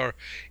impeller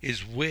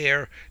is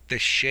where the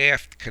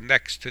shaft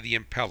connects to the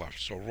impeller.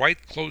 So right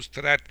close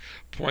to that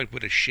point where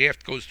the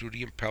shaft goes through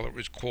the impeller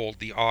is called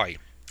the eye.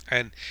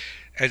 And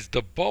as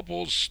the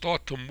bubbles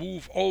start to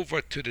move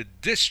over to the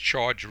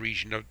discharge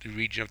region of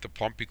the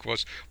pump,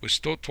 because we're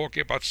still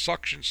talking about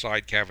suction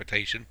side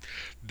cavitation,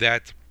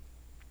 that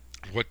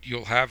what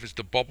you'll have is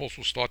the bubbles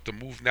will start to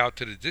move now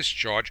to the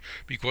discharge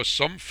because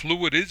some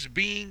fluid is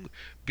being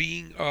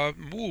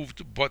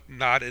moved, but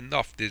not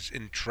enough. There's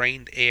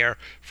entrained air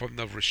from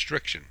the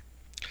restriction.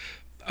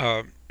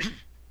 Uh,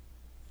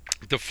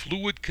 the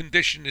fluid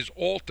condition is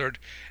altered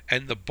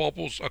and the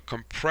bubbles are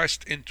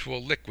compressed into a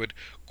liquid,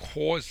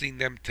 causing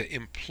them to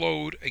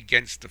implode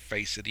against the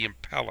face of the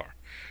impeller.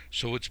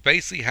 So it's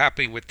basically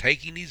happening. We're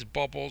taking these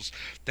bubbles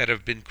that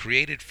have been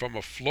created from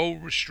a flow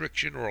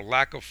restriction or a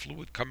lack of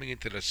fluid coming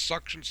into the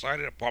suction side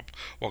of the pump,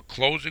 or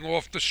closing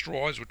off the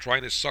straws. We're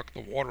trying to suck the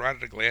water out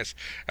of the glass,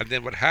 and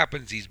then what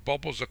happens, these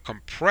bubbles are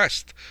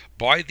compressed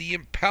by the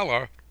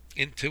impeller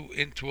into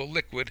a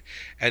liquid,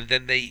 and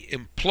then they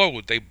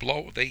implode. They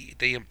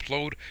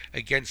implode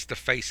against the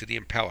face of the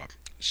impeller.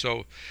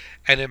 So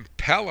an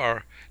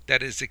impeller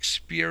that is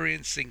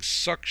experiencing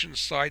suction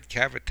side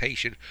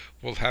cavitation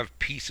will have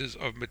pieces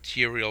of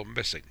material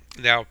missing.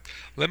 Now,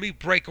 let me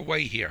break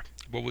away here.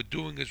 What we're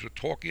doing is we're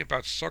talking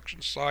about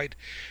suction side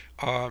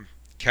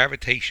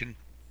cavitation,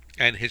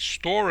 and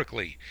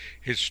historically,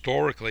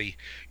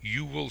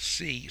 you will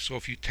see. So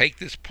if you take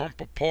this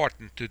pump apart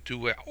and to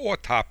do an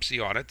autopsy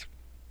on it,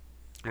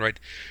 right,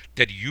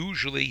 that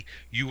usually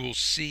you will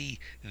see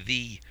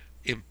the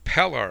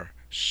impeller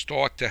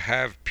start to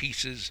have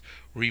pieces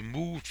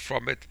removed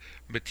from it,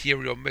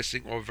 material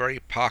missing or very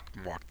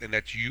pockmarked, and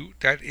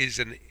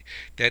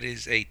that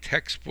is a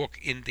textbook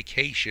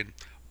indication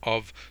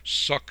of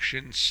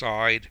suction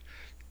side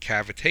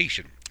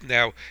cavitation.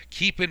 Now,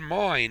 keep in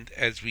mind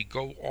as we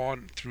go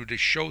on through the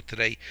show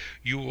today,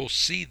 you will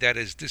see that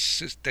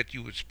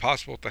it's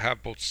possible to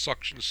have both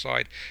suction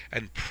side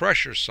and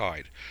pressure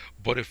side.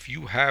 But if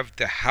you have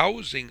the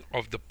housing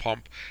of the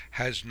pump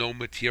has no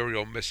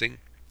material missing,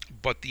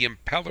 but the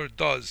impeller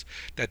does,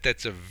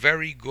 that's a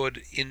very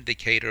good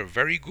indicator, a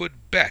very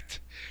good bet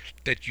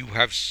that you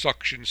have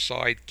suction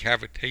side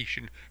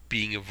cavitation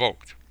being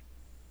evoked.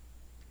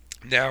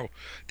 Now,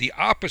 the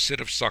opposite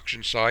of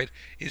suction side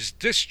is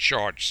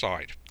discharge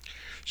side.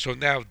 So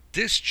now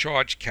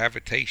discharge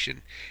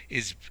cavitation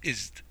is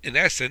in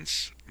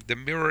essence the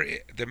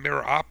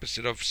mirror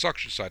opposite of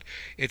suction side.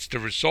 It's the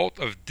result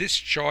of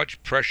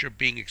discharge pressure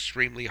being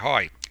extremely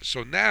high.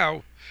 So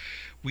now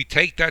we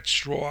take that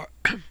straw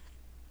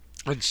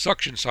on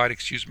suction side,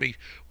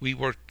 we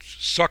were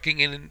sucking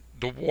in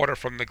the water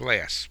from the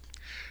glass.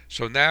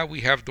 So now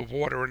we have the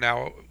water, and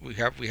now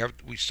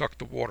we suck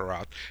the water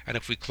out. And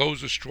if we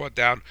close the straw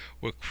down,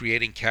 we're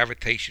creating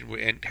cavitation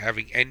and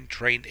having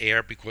entrained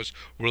air because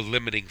we're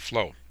limiting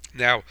flow.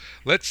 Now,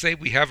 let's say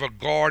we have a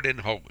garden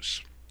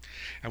hose,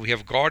 and we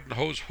have garden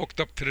hose hooked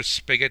up to the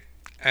spigot,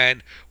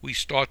 and we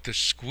start to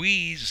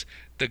squeeze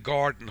the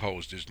garden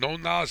hose. There's no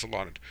nozzle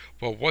on it.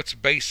 Well, what's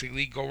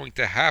basically going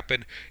to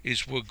happen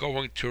is we're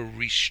going to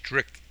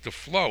restrict the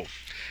flow,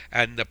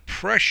 and the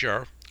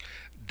pressure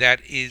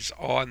that is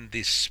on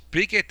the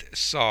spigot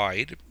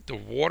side, the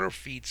water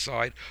feed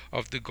side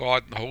of the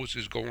garden hose,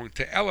 is going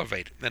to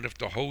elevate. And if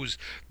the hose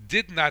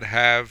did not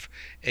have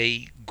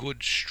a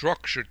good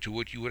structure to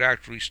it, you would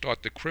actually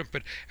start to crimp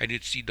it, and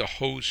you'd see the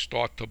hose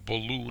start to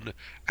balloon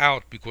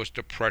out because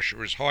the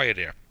pressure is higher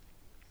there.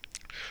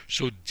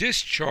 So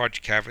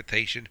discharge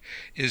cavitation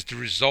is the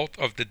result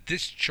of the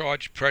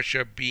discharge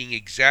pressure being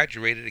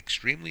exaggerated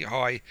extremely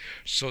high,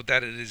 so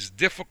that it is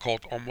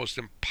difficult, almost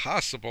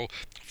impossible,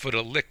 for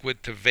the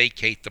liquid to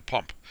vacate the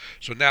pump.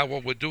 So now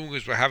what we're doing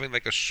is we're having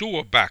like a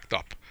sewer backed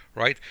up,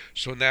 right?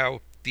 So now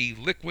the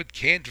liquid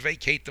can't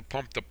vacate the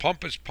pump. The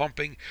pump is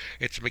pumping.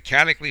 It's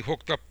mechanically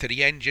hooked up to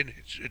the engine.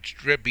 It's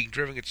being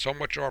driven at so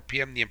much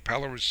RPM. The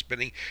impeller is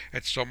spinning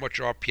at so much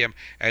RPM,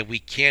 and we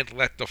can't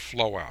let the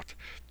flow out.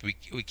 We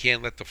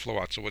can't let the flow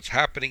out. So what's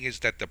happening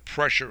is that the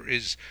pressure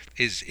is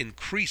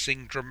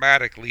increasing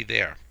dramatically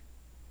there.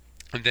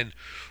 And then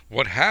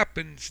what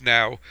happens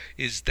now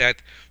is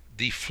that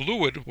the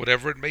fluid,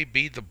 whatever it may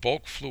be, the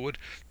bulk fluid,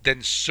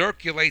 then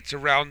circulates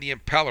around the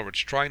impeller.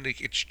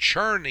 It's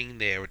churning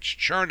there. It's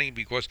churning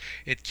because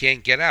it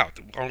can't get out.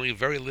 Only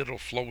very little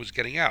flow is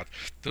getting out.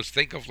 Just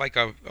think of like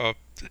a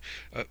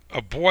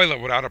boiler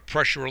without a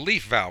pressure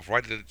relief valve,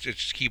 right? It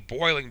just keep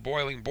boiling,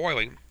 boiling,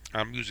 boiling.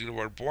 I'm using the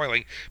word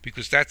boiling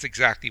because that's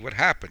exactly what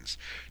happens.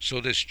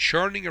 So this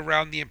churning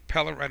around the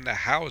impeller and the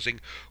housing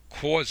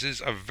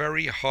causes a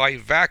very high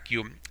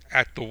vacuum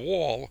at the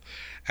wall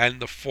and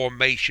the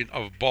formation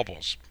of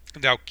bubbles.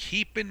 Now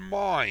keep in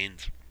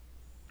mind,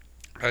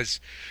 as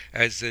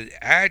an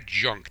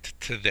adjunct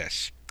to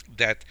this,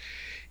 that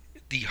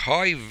the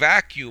high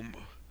vacuum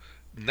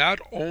not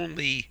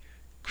only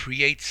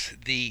creates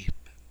the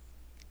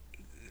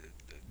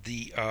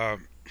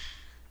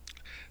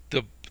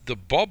the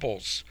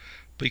bubbles,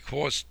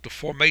 because the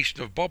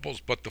formation of bubbles,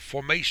 but the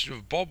formation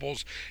of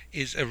bubbles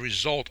is a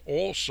result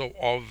also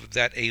of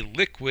that a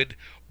liquid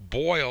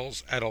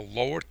boils at a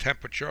lower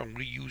temperature, and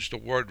we use the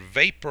word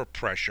vapor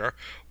pressure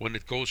when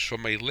it goes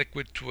from a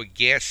liquid to a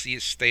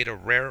gaseous state, a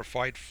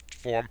rarefied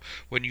form.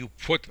 When you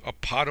put a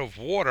pot of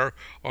water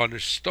on a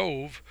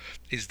stove,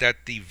 is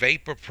that the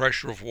vapor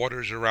pressure of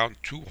water is around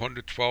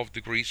 212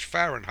 degrees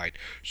Fahrenheit.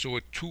 So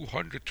at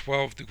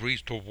 212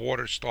 degrees the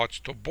water starts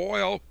to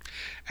boil,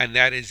 and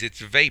that is its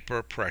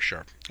vapor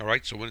pressure. All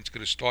right, so when it's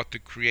going to start to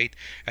create,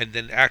 and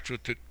then actually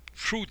to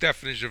true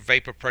definition of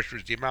vapor pressure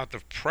is the amount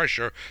of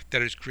pressure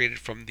that is created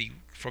from the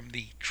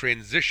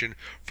transition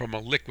from a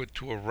liquid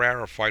to a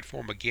rarefied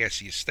form, a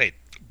gaseous state.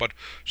 But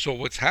so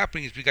what's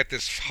happening is we got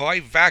this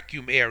high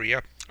vacuum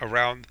area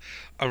around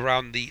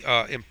the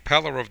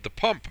impeller of the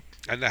pump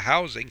and the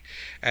housing,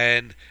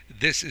 and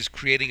this is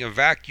creating a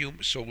vacuum.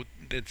 So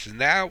this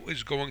now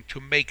is going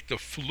to make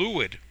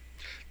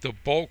the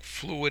bulk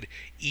fluid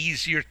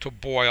easier to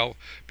boil,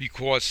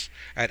 because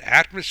at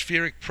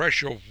atmospheric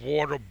pressure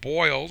water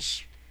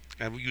boils,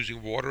 and we're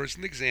using water as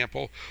an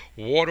example.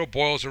 Water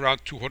boils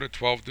around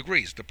 212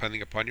 degrees,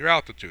 depending upon your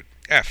altitude,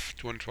 F,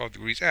 212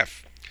 degrees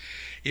F.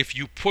 If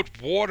you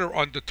put water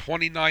under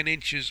 29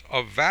 inches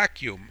of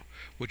vacuum,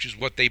 which is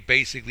what they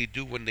basically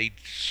do when they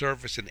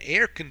service an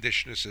air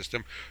conditioner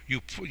system,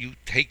 you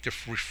take the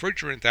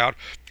refrigerant out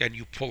and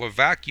you pull a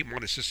vacuum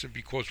on the system,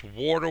 because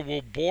water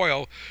will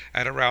boil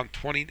at around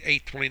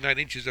 28, 29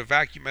 inches of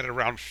vacuum at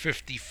around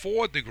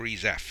 54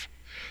 degrees F.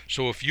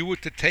 So if you were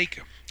to take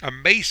a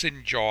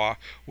mason jar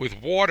with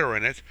water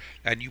in it,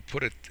 and you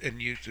put it,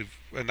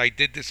 and I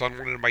did this on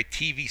one of my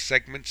TV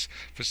segments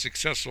for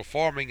Successful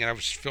Farming, and I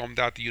was filmed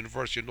out at the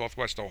University of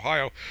Northwest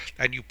Ohio,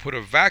 and you put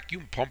a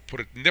vacuum pump,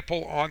 put a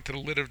nipple onto the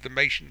lid of the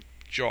mason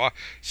jar,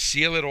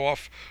 seal it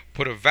off,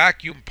 put a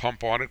vacuum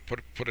pump on it,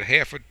 put a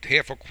half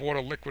a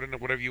quarter liquid in it,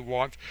 whatever you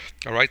want.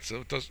 All right, so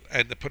it does,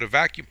 and put a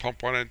vacuum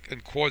pump on it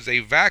and cause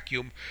a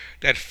vacuum.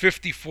 At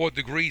 54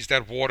 degrees,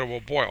 that water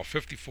will boil,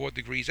 54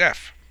 degrees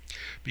F,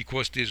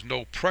 because there's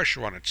no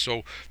pressure on it.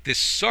 So this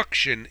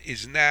suction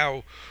is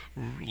now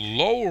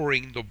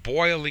lowering the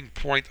boiling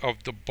point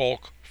of the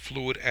bulk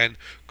fluid and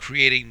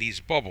creating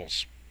these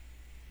bubbles.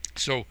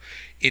 So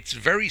it's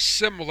very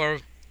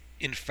similar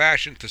in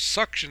fashion to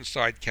suction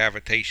side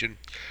cavitation,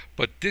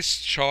 but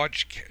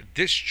discharge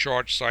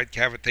side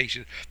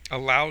cavitation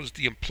allows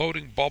the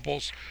imploding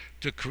bubbles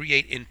to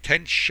create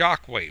intense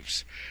shock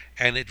waves,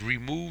 and it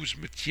removes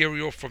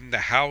material from the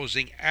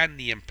housing and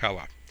the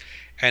impeller.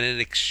 And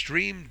in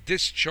extreme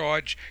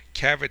discharge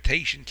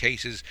cavitation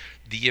cases,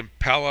 the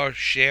impeller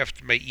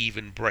shaft may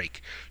even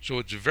break. So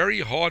it's very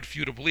hard for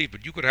you to believe,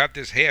 but you could have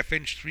this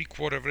half-inch,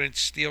 three-quarter-of-an-inch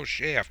steel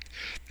shaft,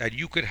 and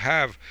you could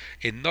have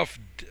enough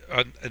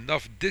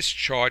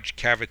discharge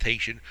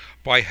cavitation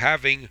by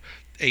having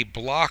a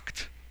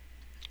blocked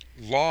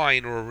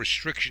line or a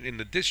restriction in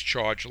the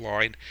discharge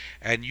line,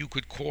 and you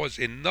could cause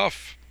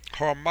enough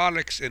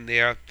harmonics in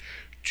there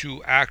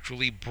to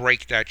actually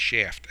break that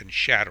shaft and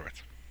shatter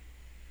it.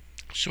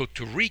 So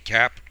to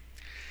recap,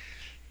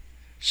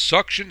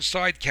 suction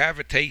side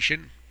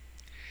cavitation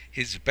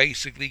is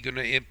basically going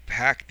to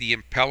impact the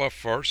impeller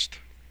first,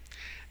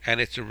 and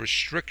it's a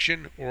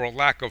restriction or a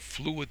lack of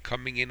fluid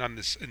coming in on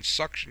this in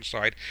suction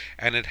side,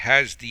 and it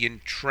has the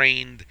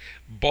entrained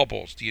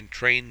bubbles, the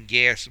entrained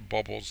gas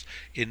bubbles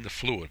in the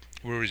fluid.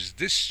 Whereas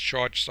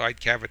discharge side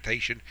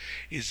cavitation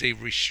is a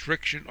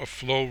restriction, a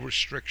flow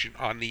restriction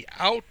on the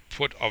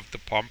output of the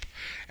pump,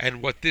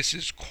 and what this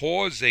is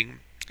causing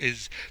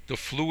is the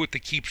fluid to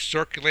keep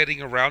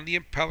circulating around the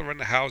impeller and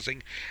the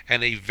housing,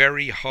 and a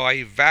very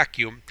high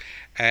vacuum.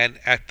 And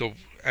at the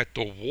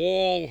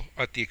wall,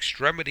 at the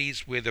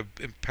extremities where the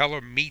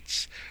impeller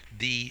meets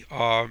the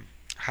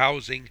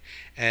housing,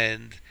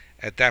 and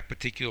at that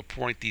particular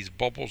point these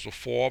bubbles are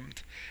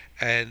formed,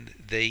 and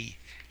they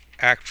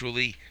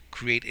actually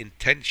create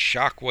intense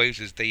shock waves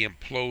as they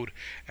implode,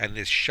 and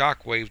this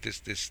shock wave,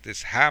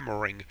 this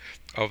hammering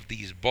of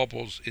these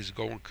bubbles is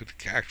going to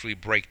actually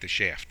break the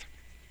shaft.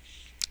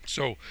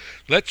 So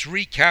let's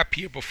recap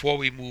here before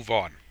we move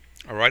on.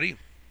 Alrighty?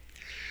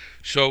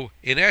 So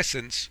in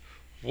essence,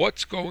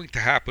 what's going to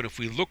happen if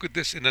we look at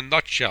this in a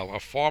nutshell, a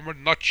farmer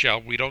nutshell?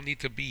 We don't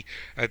need to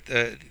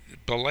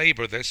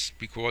belabor this,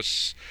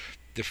 because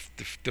the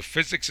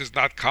physics is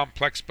not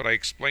complex, but I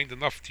explained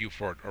enough to you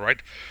for it. All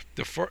right.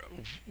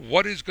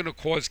 What is going to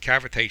cause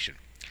cavitation?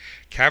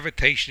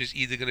 Cavitation is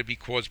either going to be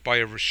caused by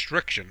a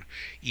restriction,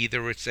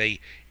 either it's a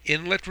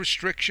inlet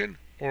restriction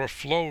or a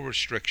flow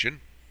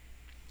restriction.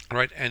 All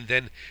right, and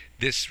then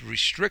this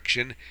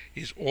restriction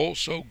is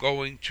also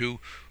going to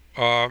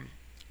let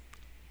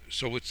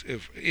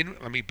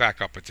me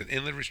back up. It's an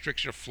inlet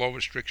restriction, a flow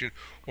restriction,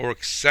 or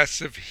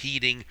excessive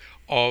heating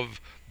of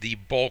the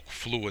bulk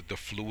fluid, the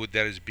fluid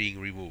that is being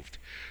removed.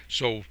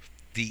 So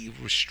the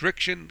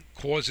restriction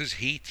causes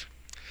heat,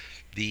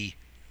 the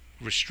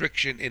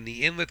restriction in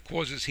the inlet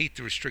causes heat,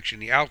 the restriction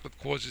in the outlet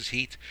causes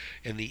heat.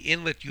 In the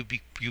inlet, you'd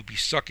be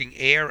sucking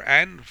air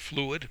and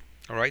fluid.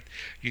 All right,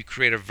 you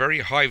create a very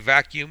high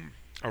vacuum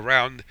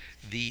around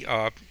the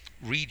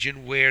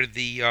region where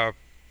the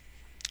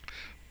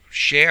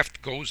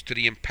shaft goes to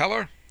the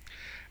impeller,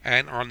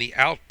 and on the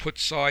output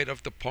side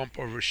of the pump,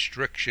 a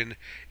restriction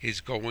is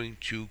going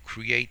to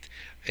create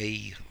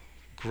a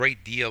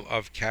great deal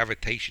of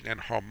cavitation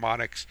and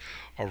harmonics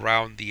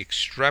around the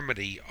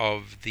extremity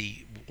of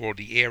the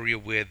area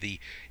where the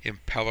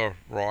impeller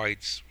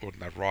rides, or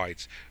not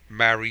rides,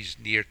 marries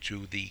near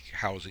to the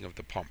housing of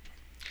the pump.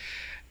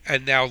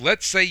 And now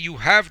let's say you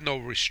have no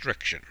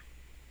restriction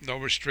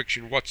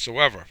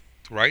whatsoever,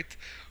 right?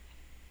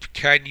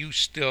 Can you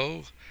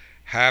still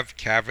have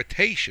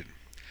cavitation?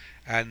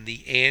 And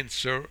the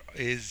answer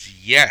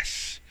is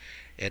yes.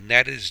 And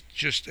that is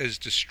just as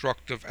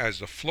destructive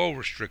as a flow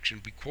restriction,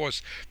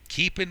 because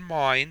keep in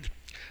mind,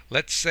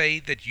 let's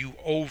say that you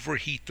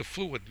overheat the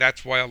fluid.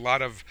 That's why a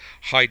lot of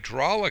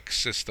hydraulic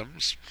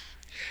systems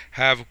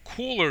have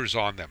coolers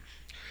on them,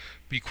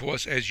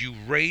 because as you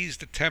raise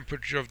the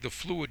temperature of the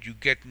fluid, you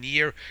get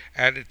near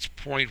at its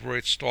point where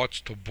it starts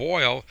to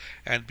boil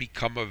and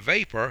become a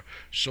vapor.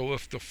 So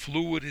if the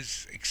fluid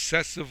is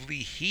excessively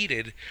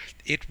heated,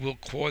 it will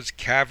cause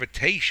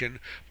cavitation,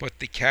 but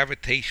the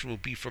cavitation will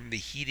be from the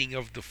heating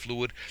of the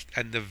fluid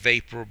and the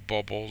vapor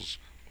bubbles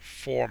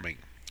forming.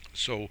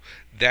 So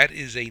that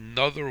is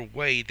another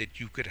way that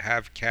you could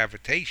have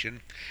cavitation,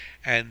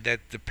 and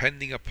that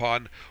depending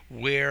upon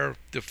where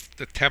the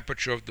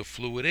temperature of the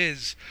fluid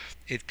is,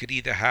 it could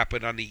either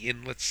happen on the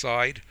inlet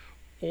side,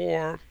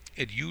 or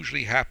it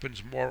usually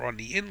happens more on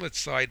the inlet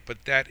side,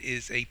 but that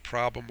is a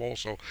problem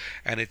also,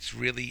 and it's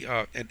really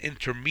an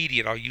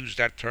intermediate, I'll use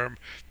that term,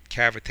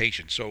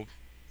 cavitation. So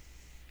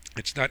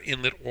it's not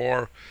inlet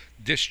or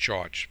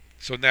discharge.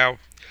 So now,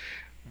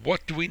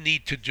 what do we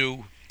need to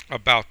do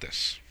about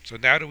this? So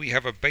now that we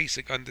have a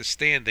basic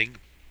understanding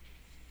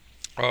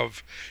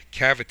of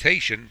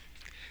cavitation,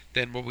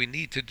 then what we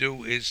need to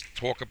do is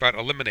talk about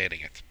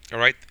eliminating it. All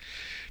right.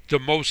 The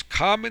most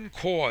common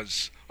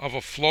cause of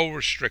a flow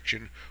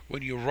restriction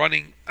when you're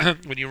running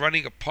when you're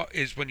running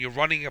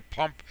a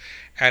pump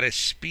at a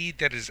speed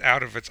that is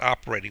out of its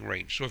operating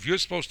range. So if you're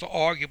supposed to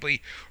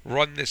arguably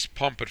run this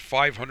pump at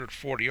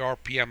 540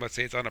 RPM, let's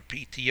say it's on a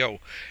PTO,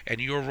 and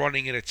you're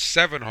running it at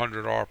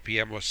 700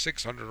 RPM or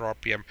 600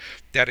 RPM,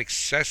 that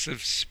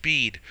excessive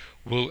speed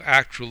will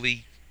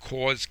actually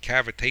cause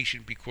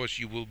cavitation, because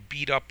you will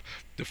beat up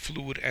the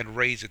fluid and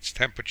raise its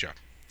temperature.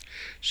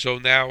 So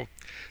now,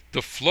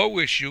 the flow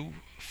issue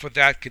for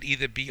that could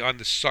either be on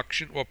the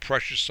suction or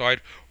pressure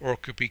side, or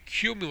it could be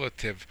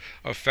cumulative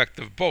effect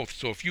of both.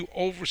 So if you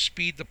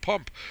overspeed the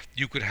pump,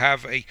 you could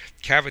have a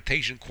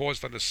cavitation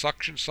caused on the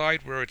suction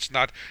side, where it's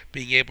not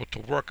being able to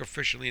work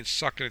efficiently and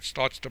suck, and it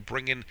starts to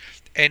bring in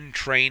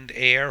entrained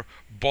air,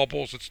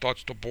 bubbles. It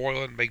starts to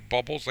boil and make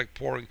bubbles, like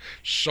pouring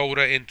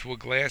soda into a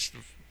glass.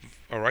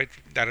 All right,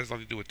 that has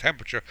nothing to do with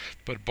temperature,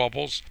 but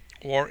bubbles.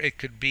 Or it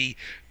could be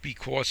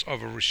because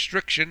of a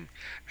restriction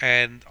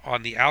and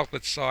on the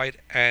outlet side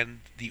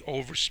and the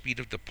overspeed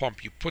of the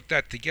pump. You put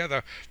that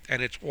together,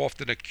 and it's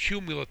often a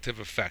cumulative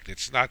effect.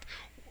 It's not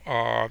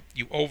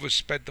you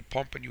oversped the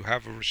pump and you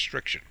have a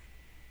restriction.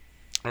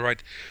 All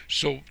right,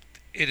 so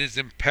it is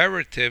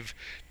imperative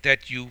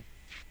that you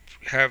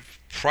have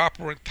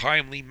proper and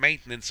timely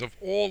maintenance of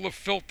all the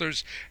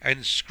filters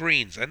and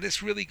screens. And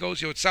this really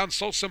goes, it sounds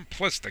so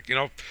simplistic,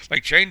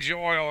 like change the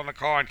oil in the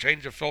car and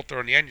change the filter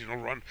and the engine will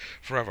run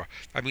forever.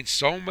 I mean,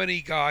 so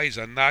many guys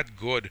are not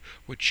good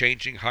with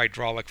changing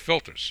hydraulic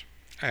filters.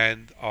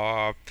 And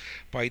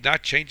by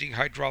not changing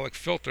hydraulic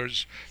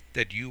filters,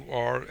 that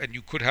and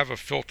you could have a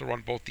filter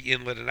on both the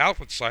inlet and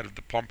outlet side of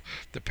the pump,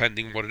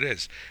 depending what it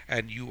is.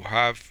 And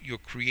you're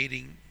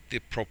creating the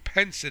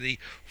propensity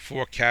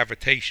for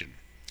cavitation.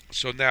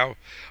 So now,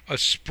 a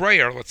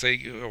sprayer, let's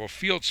say a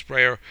field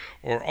sprayer,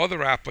 or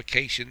other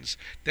applications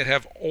that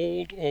have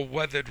old or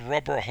weathered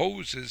rubber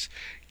hoses,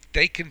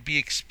 they can be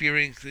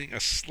experiencing a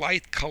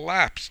slight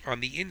collapse on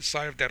the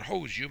inside of that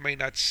hose. You may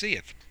not see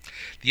it,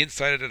 the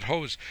inside of that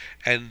hose,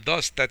 and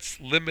thus that's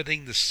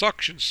limiting the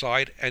suction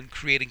side and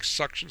creating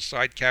suction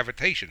side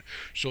cavitation.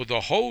 So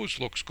the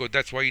hose looks good.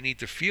 That's why you need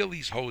to feel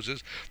these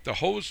hoses. The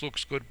hose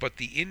looks good, but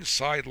the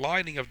inside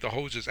lining of the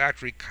hose is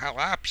actually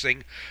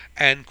collapsing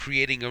and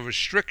creating a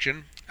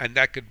restriction, and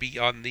that could be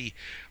on the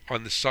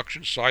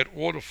suction side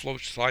or the flow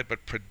side,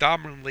 but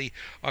predominantly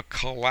a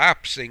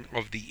collapsing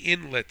of the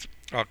inlet,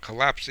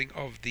 collapsing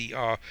of the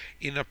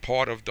inner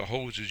part of the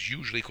hoses,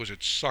 usually because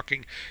it's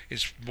sucking,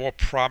 is more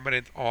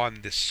prominent on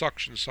the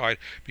suction side,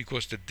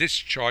 because the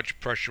discharge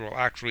pressure will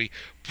actually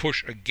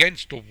push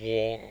against the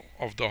wall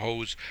of the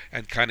hose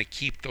and kind of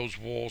keep those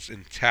walls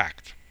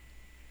intact.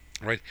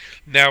 Right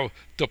now,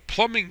 the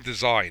plumbing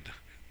design,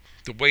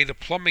 the way the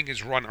plumbing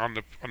is run on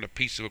the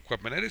piece of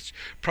equipment, and it's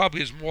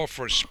probably is more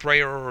for a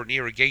sprayer or an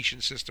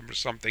irrigation system or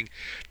something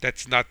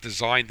that's not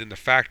designed in the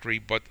factory,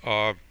 but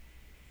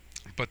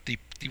the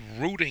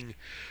routing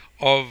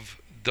of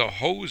the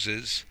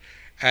hoses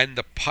and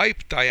the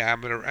pipe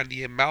diameter and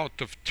the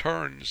amount of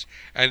turns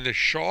and the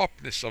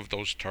sharpness of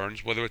those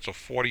turns, whether it's a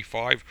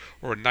 45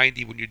 or a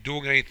 90, when you're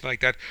doing anything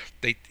like that,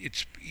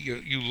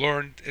 you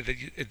learn that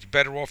it's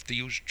better off to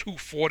use two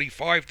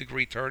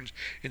 45-degree turns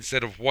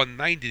instead of one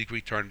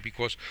 90-degree turn,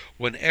 because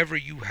whenever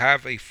you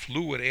have a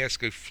fluid,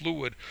 ask a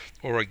fluid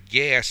or a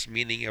gas,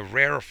 meaning a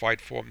rarefied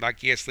form, not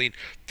gasoline,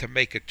 to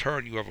make a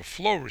turn, you have a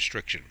flow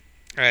restriction,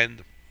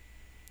 and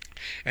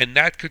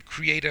that could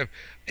create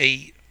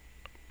a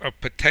a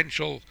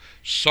potential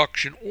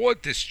suction or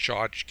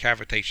discharge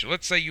cavitation.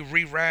 Let's say you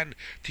reran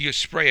to your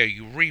sprayer,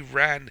 you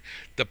reran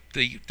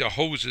the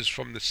hoses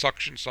from the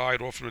suction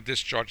side or from the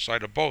discharge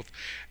side or both,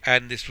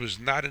 and this was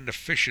not an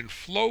efficient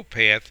flow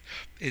path.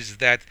 Is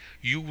that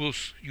you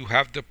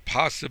have the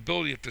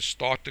possibility of to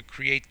start to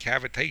create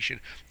cavitation,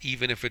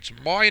 even if it's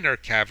minor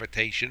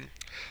cavitation,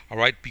 all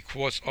right,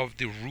 because of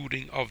the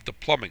routing of the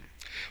plumbing.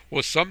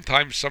 Well,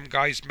 sometimes some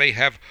guys may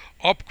have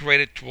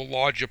upgraded to a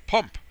larger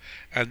pump,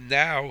 and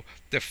now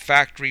the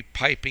factory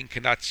piping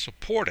cannot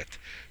support it.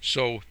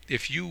 So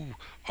if you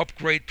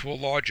upgrade to a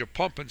larger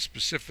pump, and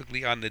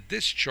specifically on the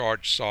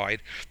discharge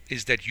side,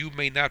 is that you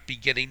may not be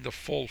getting the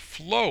full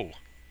flow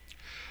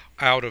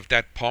out of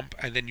that pump,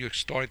 and then you're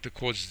starting to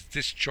cause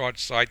discharge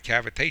side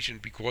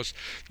cavitation because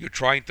you're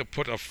trying to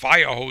put a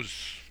fire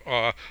hose,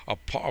 a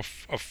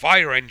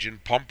fire engine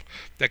pump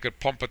that could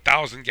pump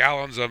 1,000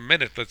 gallons a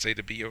minute, let's say,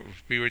 to be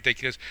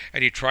ridiculous,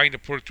 and you're trying to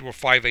put it through a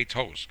 5/8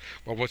 hose.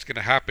 Well, what's going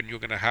to happen? You're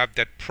going to have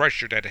that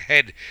pressure, that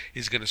head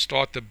is going to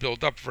start to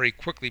build up very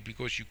quickly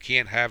because you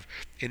can't have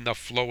enough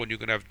flow, and you're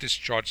going to have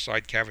discharge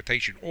side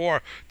cavitation.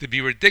 Or, to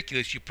be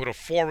ridiculous, you put a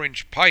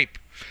 4-inch pipe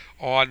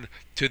on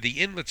to the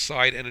inlet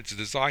side, and it's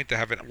designed to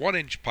have a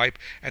 1-inch pipe,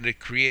 and it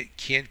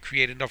can't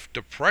create enough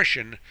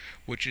depression,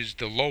 which is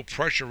the low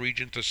pressure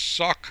region, to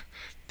suck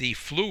the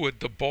fluid,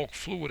 the bulk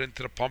fluid,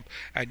 into the pump,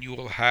 and you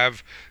will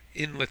have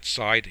inlet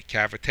side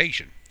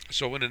cavitation.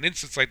 So in an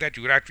instance like that,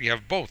 you would actually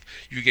have both.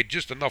 You get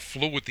just enough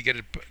fluid to get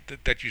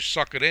it, that you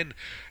suck it in,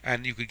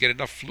 and you could get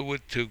enough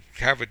fluid to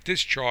have a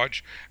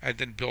discharge and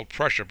then build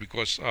pressure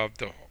because of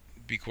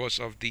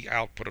the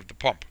output of the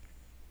pump.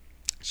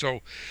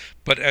 So,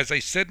 but as I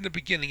said in the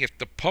beginning, if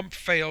the pump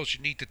fails,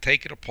 you need to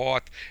take it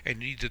apart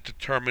and you need to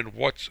determine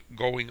what's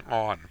going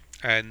on.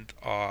 And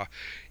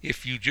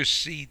if you just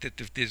see that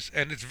if there's,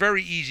 and it's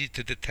very easy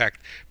to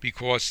detect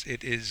because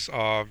it is,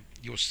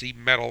 you'll see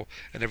metal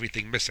and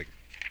everything missing.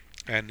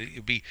 And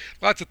it'll be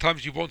lots of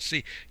times you'll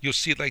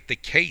see like the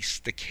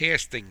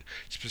casting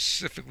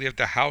specifically of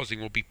the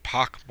housing will be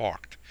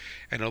pockmarked,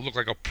 and it'll look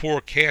like a poor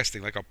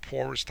casting, like a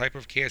porous type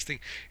of casting,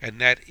 and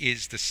that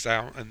is the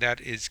sound, and that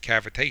is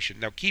cavitation.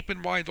 Now keep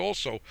in mind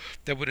also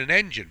that with an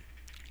engine,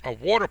 a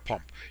water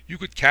pump, you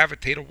could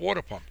cavitate a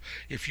water pump.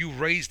 If you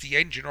raise the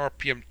engine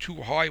RPM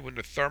too high when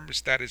the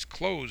thermostat is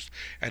closed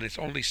and it's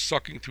only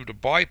sucking through the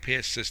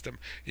bypass system,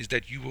 is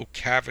that you will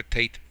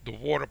cavitate the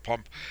water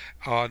pump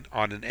on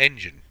an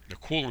engine, the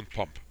coolant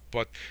pump.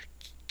 But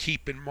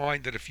keep in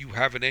mind that if you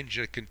have an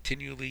engine that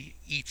continually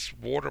eats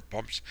water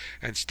pumps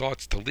and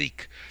starts to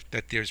leak,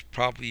 that there's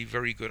probably a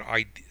very good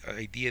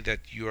idea that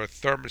your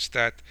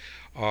thermostat,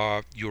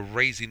 you're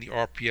raising the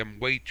RPM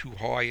way too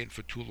high and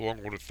for too long,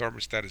 or the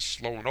thermostat is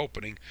slow in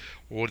opening,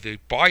 or the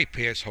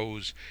bypass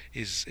hose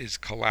is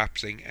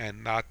collapsing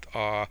and not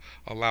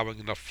allowing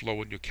enough flow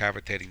when you're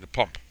cavitating the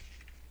pump.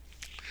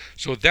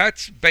 So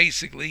that's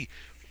basically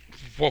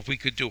what we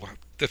could do.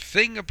 The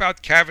thing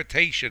about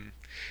cavitation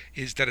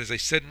is that, as I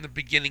said in the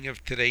beginning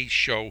of today's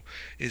show,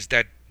 is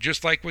that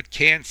just like with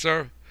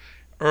cancer,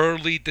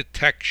 early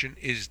detection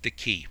is the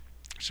key.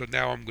 So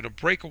now I'm going to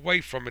break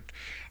away from it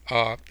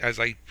as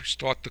I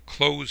start to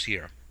close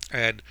here.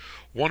 And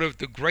one of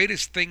the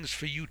greatest things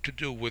for you to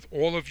do with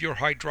all of your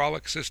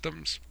hydraulic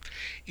systems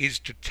is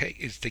to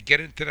get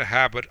into the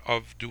habit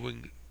of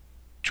doing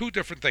two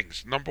different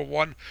things. Number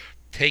one,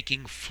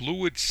 taking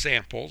fluid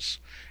samples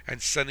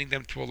and sending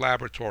them to a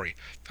laboratory.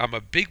 I'm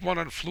a big one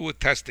on fluid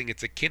testing.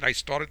 It's akin, I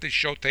started this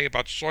show today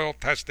about soil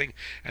testing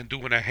and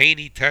doing a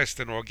Haney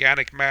test and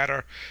organic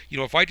matter. You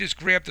know, if I just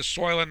grabbed the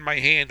soil in my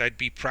hand, I'd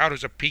be proud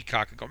as a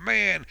peacock and go,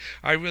 man,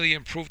 I really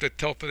improved the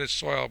tilt of this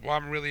soil. Well,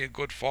 I'm really a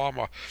good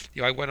farmer.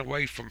 You know, I went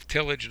away from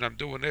tillage and I'm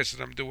doing this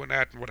and I'm doing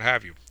that and what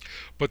have you.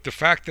 But the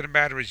fact of the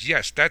matter is,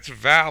 yes, that's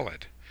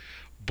valid,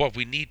 but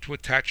we need to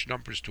attach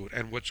numbers to it.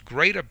 And what's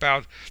great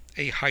about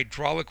a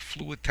hydraulic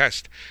fluid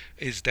test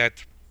is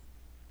that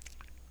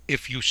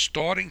if you're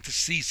starting to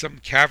see some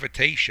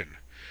cavitation,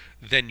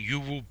 then you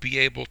will be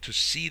able to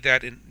see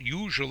that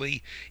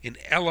usually in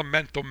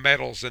elemental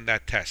metals in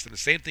that test. And the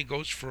same thing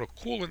goes for a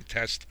coolant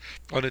test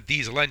on a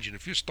diesel engine.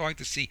 If you're starting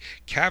to see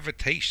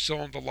cavitation,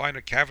 cylinder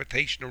liner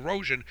cavitation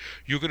erosion,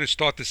 you're going to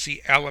start to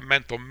see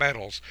elemental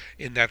metals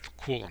in that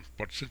coolant.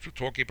 But since we're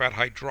talking about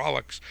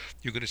hydraulics,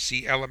 you're going to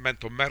see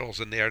elemental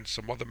metals in there and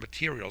some other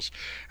materials.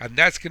 And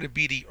that's going to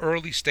be the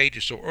early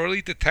stages. So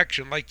early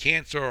detection like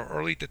cancer, or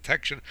early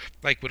detection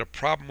like with a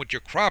problem with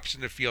your crops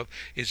in the field,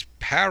 is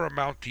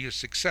paramount to your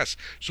success.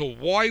 So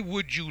why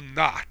would you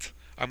not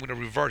I'm going to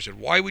reverse it.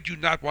 Why would you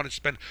not want to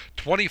spend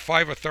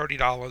 $25 or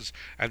 $30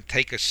 and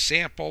take a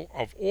sample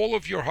of all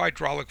of your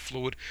hydraulic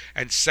fluid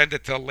and send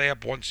it to the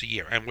lab once a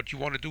year? And what you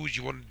want to do is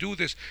you want to do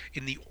this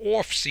in the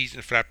off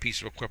season for that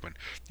piece of equipment.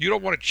 You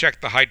don't want to check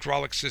the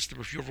hydraulic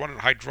system if you're running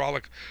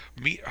hydraulic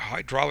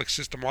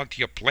system onto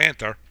your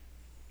planter,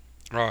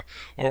 or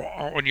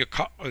on your,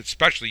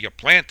 especially your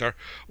planter,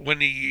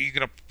 when you're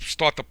going to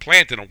start the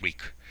plant in a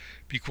week,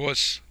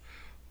 because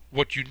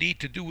what you need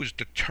to do is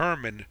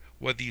determine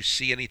whether you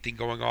see anything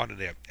going on in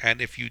there. And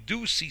if you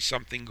do see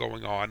something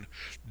going on,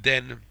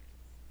 then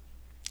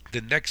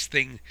the next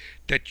thing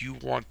that you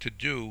want to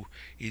do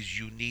is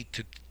you need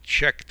to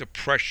check the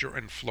pressure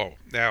and flow.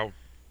 Now,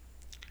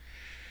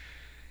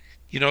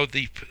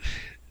 the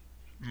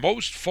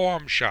most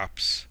farm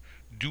shops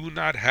do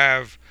not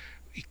have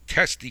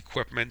test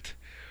equipment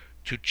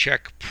to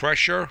check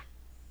pressure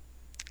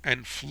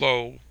and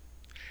flow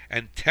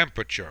and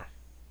temperature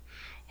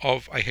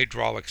of a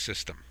hydraulic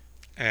system.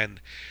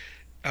 And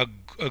a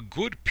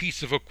good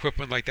piece of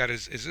equipment like that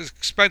is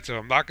expensive.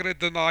 I'm not going to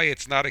deny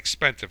it's not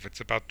expensive. It's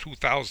about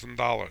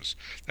 $2,000.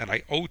 And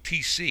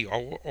OTC,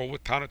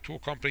 Owatonna Tool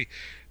Company,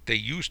 they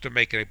used to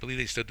make it. I believe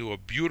they still do a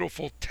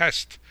beautiful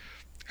test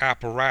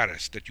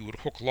apparatus that you would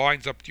hook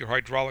lines up to your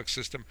hydraulic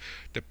system.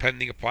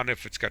 Depending upon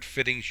if it's got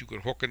fittings, you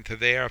could hook into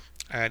there,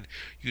 and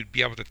you'd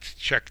be able to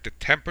check the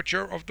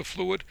temperature of the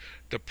fluid,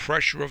 the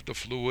pressure of the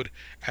fluid,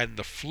 and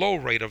the flow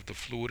rate of the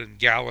fluid in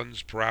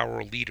gallons per hour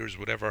or liters,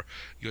 whatever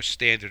your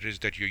standard is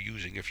that you're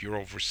using if you're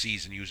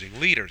overseas and using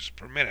liters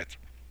per minute.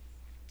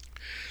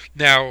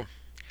 Now,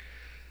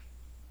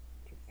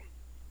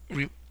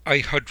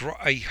 a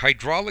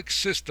hydraulic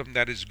system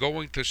that is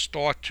going to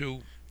start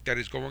to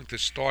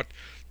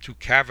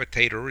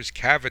cavitate or is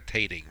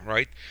cavitating,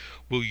 right,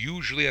 will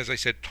usually, as I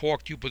said,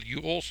 torque you, but you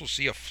also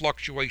see a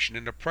fluctuation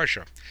in the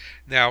pressure.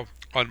 Now,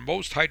 on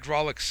most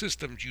hydraulic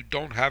systems, you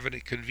don't have a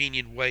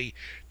convenient way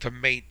to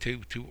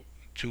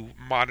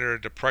monitor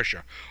the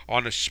pressure.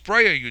 On a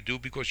sprayer, you do,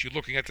 because you're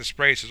looking at the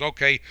sprayer. It says,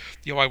 okay,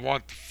 I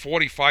want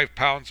 45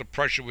 pounds of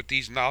pressure with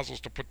these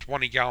nozzles to put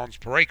 20 gallons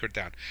per acre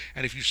down.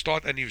 And if you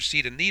start and you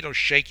see the needle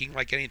shaking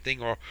like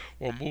anything, or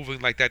moving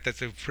like that,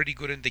 that's a pretty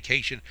good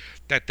indication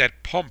that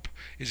that pump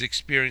is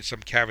experiencing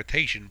some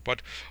cavitation.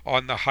 But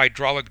on the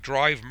hydraulic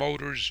drive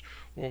motors,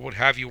 or what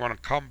have you, on a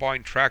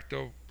combine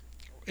tractor,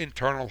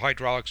 internal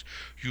hydraulics,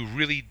 you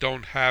really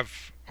don't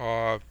have,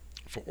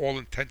 for all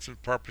intents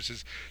and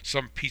purposes,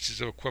 some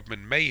pieces of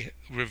equipment may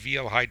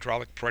reveal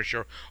hydraulic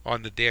pressure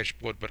on the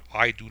dashboard, but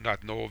I do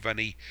not know of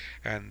any.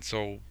 And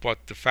so,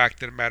 but the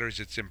fact of the matter is,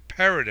 it's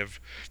imperative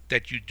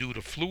that you do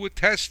the fluid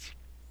test,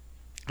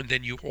 and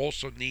then you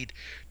also need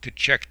to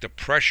check the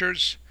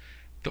pressures,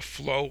 the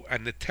flow,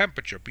 and the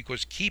temperature.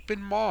 Because keep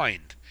in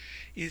mind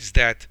is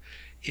that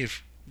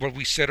if what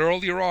I said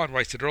earlier on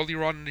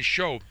in the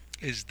show,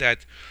 is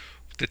that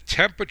the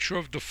temperature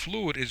of the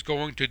fluid is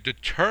going to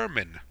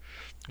determine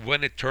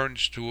when it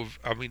turns to,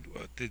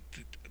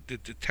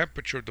 the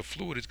temperature of the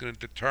fluid is going to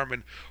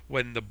determine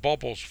when the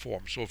bubbles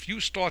form. So if you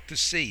start to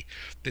see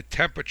the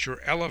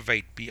temperature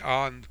elevate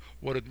beyond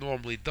what it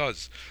normally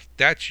does,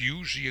 that's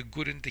usually a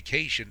good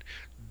indication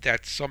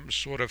that some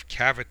sort of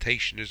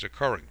cavitation is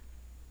occurring.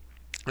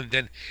 And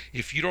then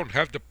if you don't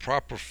have the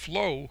proper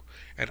flow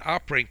and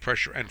operating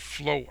pressure and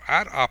flow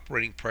at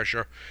operating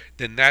pressure,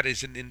 then that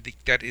is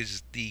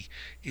the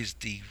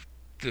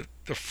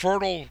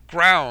fertile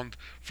ground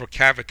for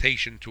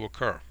cavitation to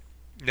occur.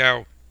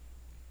 Now,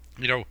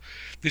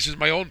 this is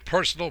my own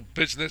personal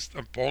business,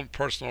 own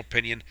personal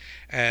opinion,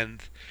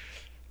 and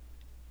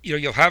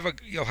you'll have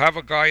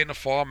a guy in the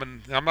farm,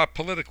 and I'm not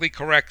politically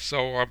correct,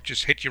 so I'll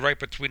just hit you right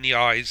between the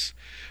eyes,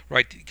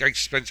 right? The guy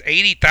spends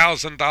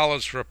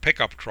 $80,000 for a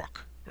pickup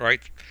truck,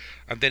 right?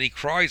 And then he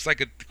cries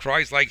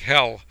like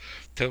hell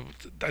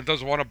and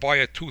doesn't want to buy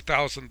a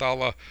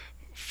 $2,000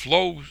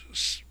 flow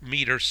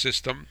meter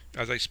system,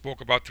 as I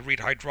spoke about, to read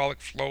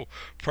hydraulic flow,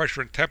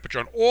 pressure, and temperature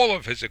on all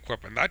of his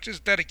equipment, not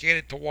just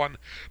dedicated to one,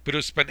 but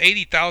he'll spend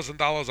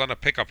 $80,000 on a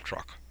pickup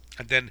truck.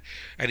 And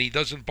he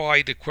doesn't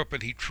buy the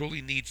equipment he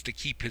truly needs to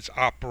keep his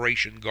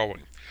operation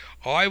going.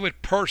 I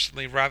would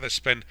personally rather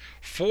spend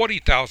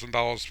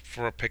 $40,000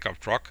 for a pickup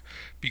truck,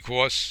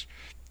 because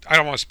I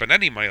don't want to spend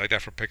any money like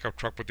that for a pickup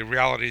truck, but the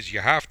reality is you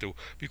have to,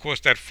 because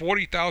that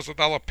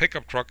 $40,000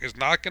 pickup truck is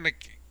not going to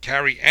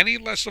carry any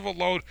less of a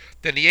load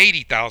than the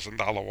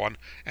 $80,000 one,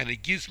 and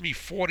it gives me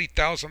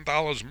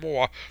 $40,000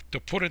 more to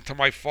put into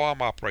my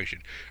farm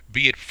operation,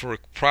 be it for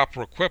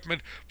proper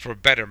equipment, for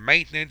better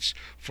maintenance,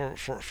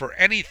 for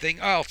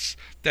anything else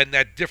than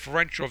that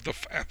differential of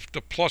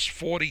the plus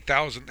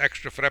 $40,000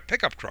 extra for that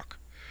pickup truck.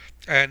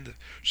 And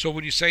so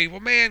when you say, well,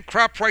 man,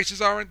 crop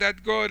prices aren't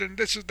that good, and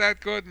this is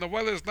that good, and the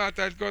weather's not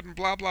that good, and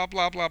blah, blah,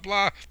 blah, blah,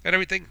 blah, and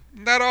everything,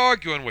 I'm not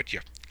arguing with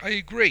you. I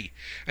agree.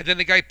 And then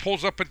the guy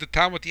pulls up into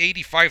town with the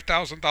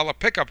 $85,000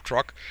 pickup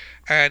truck,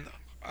 and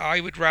I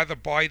would rather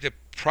buy the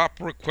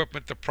proper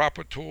equipment, the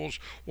proper tools,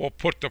 or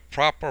put the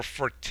proper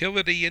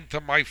fertility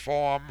into my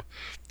farm,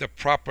 the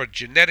proper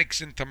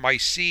genetics into my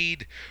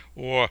seed,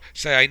 or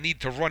say I need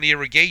to run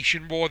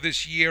irrigation more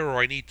this year, or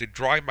I need to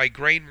dry my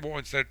grain more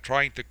instead of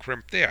trying to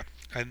crimp there.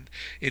 And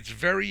it's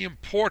very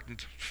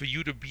important for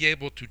you to be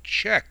able to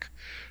check.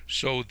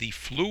 So the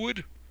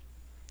fluid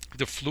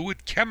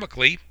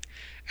chemically,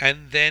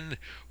 and then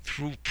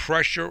through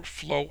pressure,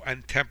 flow,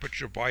 and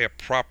temperature by a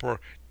proper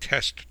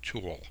test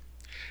tool.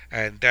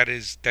 And that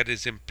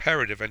is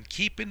imperative. And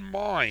keep in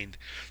mind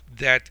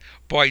that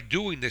by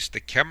doing this, the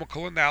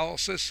chemical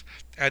analysis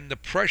and the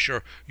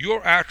pressure,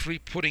 you're actually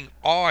putting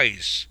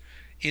eyes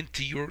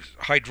into your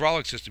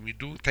hydraulic system.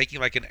 You're taking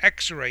like an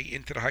X-ray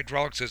into the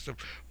hydraulic system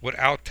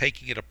without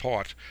taking it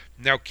apart.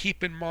 Now,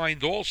 keep in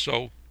mind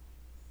also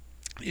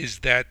is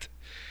that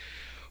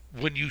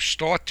when you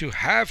start to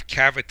have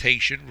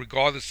cavitation,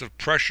 regardless of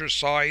pressure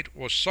side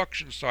or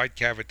suction side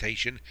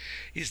cavitation,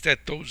 is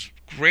that those,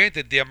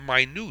 granted they're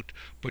minute,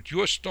 but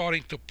you're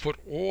starting to put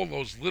all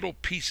those little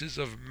pieces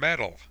of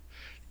metal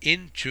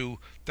into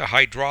the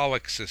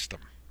hydraulic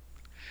system.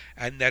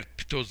 And that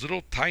those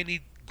little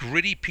tiny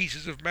gritty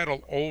pieces of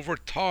metal over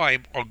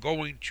time are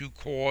going to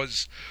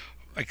cause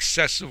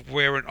excessive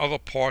wear in other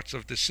parts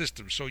of the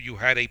system. So you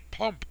had a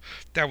pump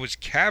that was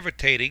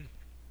cavitating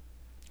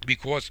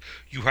because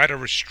you had a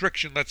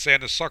restriction, let's say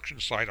on the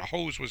suction side, a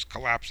hose was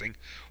collapsing,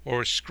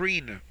 or a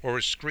screen,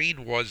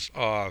 was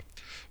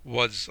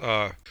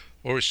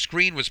or a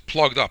screen was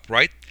plugged up,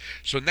 right?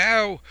 So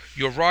now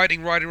you're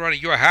riding,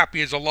 you're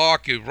happy as a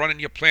lark, you're running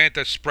your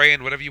planter,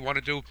 spraying, whatever you want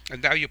to do,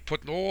 and now you're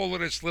putting all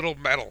of this little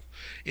metal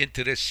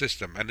into this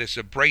system, and this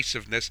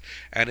abrasiveness,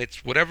 and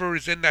it's whatever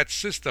is in that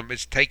system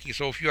is taking.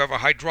 So if you have a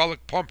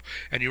hydraulic pump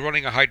and you're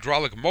running a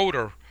hydraulic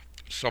motor,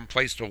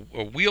 someplace to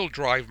a wheel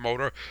drive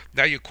motor,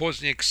 now you're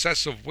causing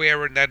excessive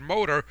wear in that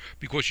motor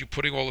because you're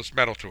putting all this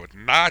metal to it.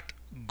 Not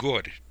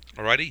good.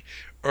 Alrighty?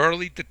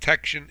 Early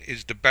detection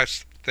is the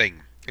best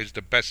thing, is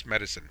the best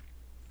medicine.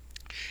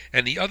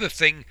 And the other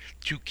thing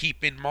to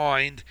keep in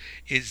mind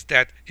is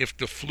that if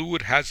the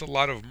fluid has a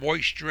lot of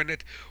moisture in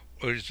it,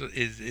 or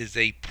is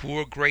a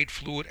poor grade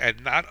fluid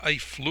and not a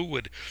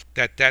fluid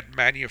that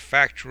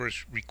manufacturer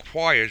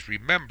requires.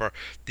 Remember,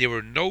 there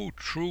are no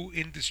true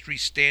industry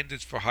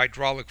standards for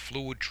hydraulic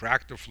fluid,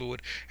 tractor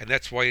fluid, and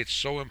that's why it's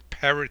so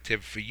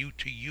imperative for you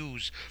to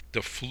use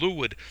the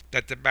fluid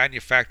that the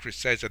manufacturer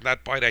says, and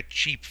not buy that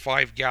cheap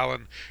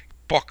 5-gallon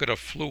bucket of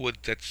fluid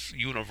that's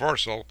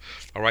universal,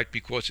 all right,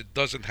 because it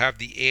doesn't have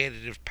the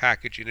additive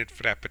package in it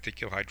for that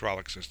particular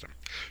hydraulic system.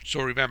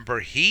 So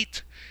remember,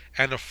 heat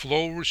and a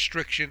flow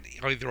restriction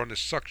either on the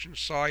suction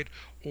side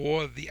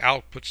or the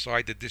output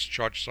side, the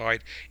discharge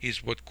side,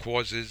 is what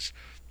causes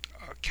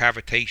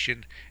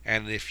cavitation.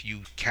 And if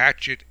you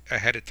catch it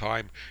ahead of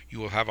time, you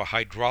will have a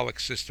hydraulic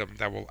system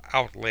that will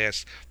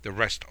outlast the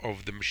rest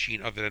of the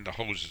machine, other than the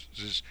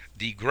hoses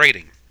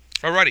degrading.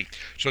 Alrighty,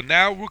 so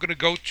now we're going to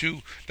go to,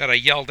 that I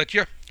yelled at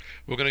you,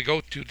 we're going to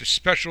go to the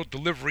special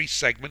delivery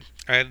segment.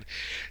 And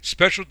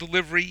special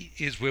delivery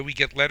is where we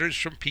get letters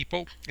from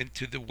people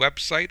into the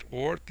website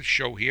or the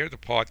show here, the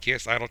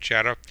podcast, Idle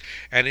Chatter,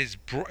 and is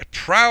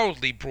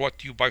proudly brought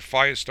to you by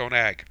Firestone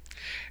Ag.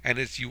 And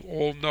as you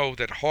all know,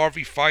 that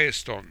Harvey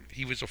Firestone,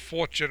 he was a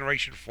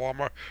fourth-generation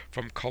farmer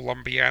from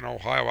Columbiana,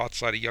 Ohio,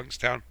 outside of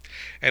Youngstown.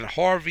 And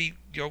Harvey,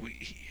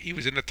 he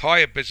was in the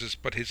tire business,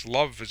 but his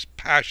love, his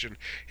passion,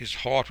 his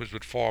heart was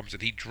with farms.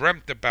 And he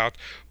dreamt about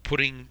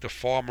putting the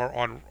farmer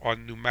on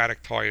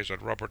pneumatic tires, on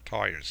rubber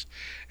tires.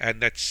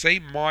 And that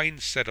same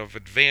mindset of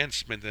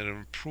advancement and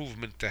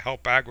improvement to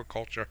help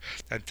agriculture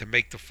and to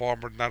make the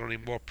farmer not only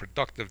more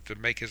productive, to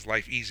make his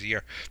life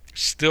easier,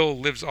 still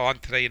lives on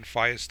today in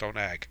Firestone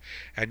Ag.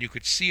 And you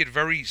could see it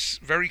very,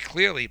 very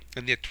clearly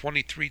in their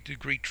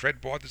 23-degree tread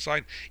bar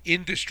design,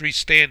 industry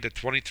standard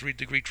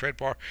 23-degree tread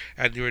bar,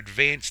 and their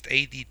advanced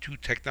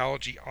AD2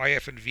 technology,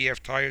 IF and VF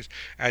tires,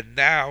 and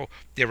now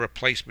their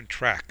replacement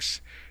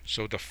tracks.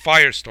 So the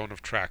Firestone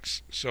of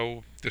tracks.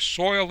 So the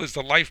soil is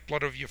the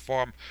lifeblood of your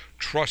farm.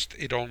 Trust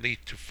it only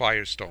to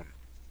Firestone.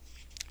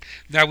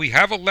 Now we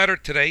have a letter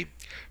today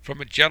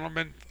from a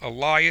gentleman,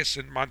 Elias,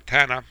 in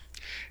Montana,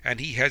 and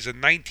he has a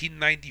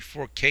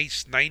 1994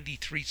 Case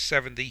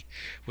 9370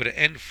 with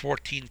an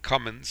N14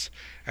 Cummins,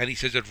 and he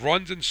says it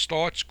runs and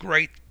starts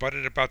great, but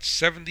at about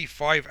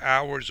 75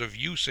 hours of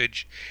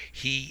usage,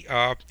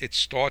 it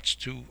starts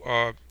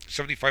to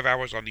 75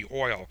 hours on the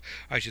oil,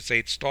 I should say,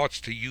 it starts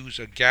to use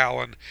a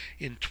gallon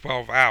in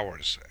 12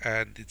 hours,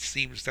 and it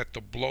seems that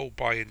the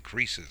blow-by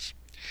increases.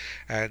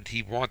 And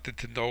he wanted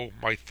to know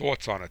my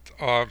thoughts on it.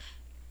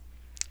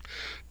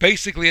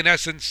 Basically, in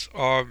essence,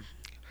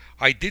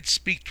 I did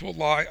speak to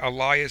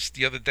Elias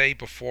the other day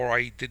before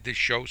I did this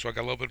show, so I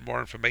got a little bit more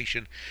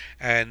information,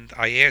 and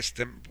I asked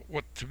him,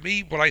 what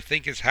I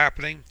think is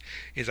happening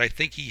is I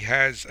think he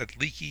has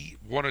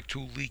one or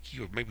two leaky,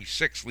 or maybe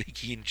 6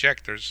 leaky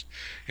injectors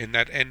in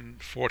that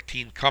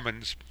N14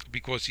 Cummins,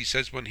 because he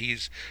says when he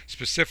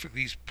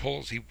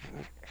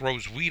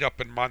grows wheat up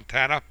in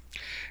Montana,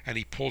 and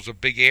he pulls a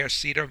big air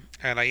seeder.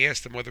 And I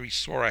asked him whether he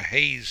saw a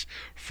haze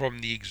from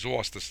the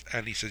exhaust,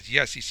 and he says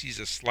yes, he sees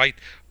a slight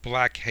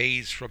black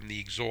haze from the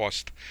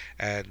exhaust.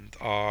 And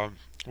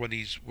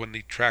when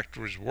the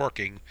tractor is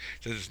working,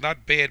 so it's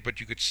not bad, but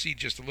you could see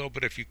just a little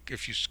bit if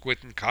you squint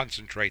and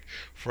concentrate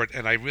for it.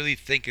 And I really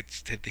think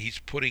it's that he's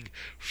putting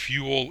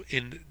fuel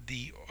in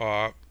the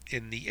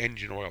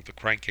engine oil, the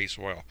crankcase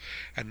oil,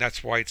 and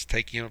that's why it's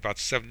taking him about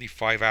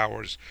 75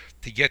 hours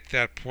to get to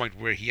that point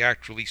where he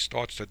actually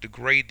starts to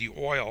degrade the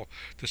oil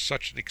to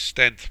such an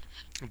extent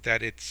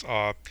that it's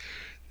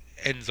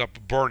ends up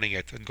burning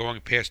it and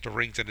going past the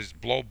rings, and his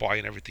blow by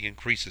and everything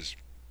increases.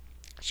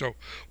 So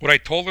what I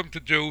told him to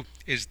do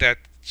is that.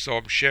 So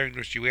I'm sharing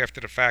this with you after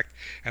the fact,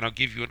 and I'll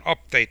give you an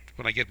update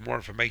when I get more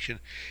information.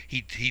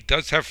 He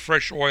does have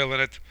fresh oil in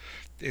it.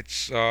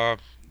 It's they're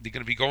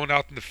going to be going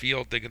out in the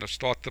field. They're going to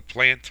start the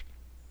plant,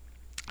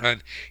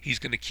 and he's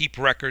going to keep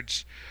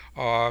records.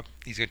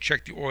 He's going to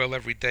check the oil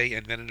every day,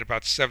 and then in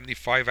about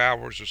 75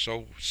 hours or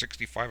so,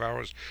 65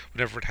 hours,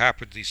 whenever it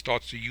happens, he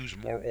starts to use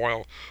more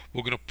oil.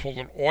 We're going to pull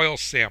an oil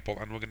sample,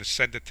 and we're going to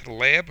send it to the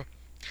lab,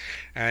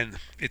 and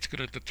it's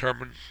going to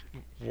determine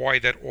why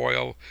that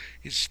oil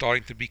is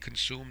starting to be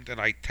consumed. And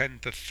I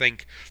tend to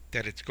think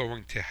that it's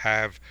going to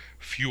have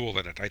fuel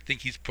in it. I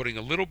think he's putting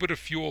a little bit of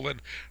fuel in.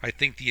 I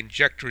think the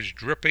injector is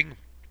dripping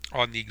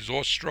on the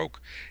exhaust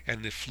stroke,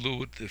 and the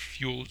fuel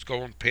is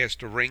going past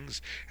the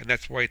rings, and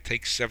that's why it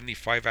takes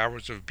 75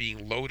 hours of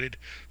being loaded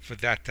for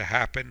that to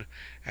happen.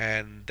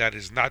 And that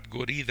is not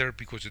good either,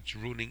 because it's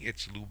ruining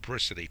its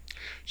lubricity.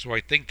 So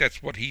I think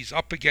that's what he's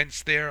up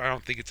against there. I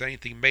don't think it's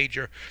anything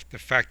major. The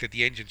fact that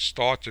the engine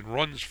starts and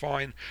runs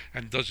fine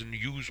and doesn't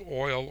use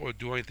oil or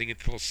do anything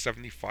until a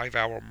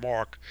 75-hour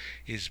mark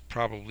is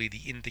probably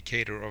the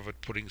indicator of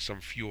it putting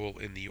some fuel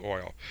in the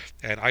oil.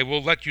 And I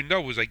will let you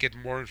know as I get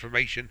more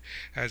information,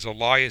 as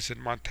Elias in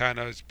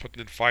Montana is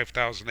putting in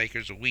 5,000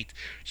 acres of wheat,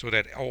 so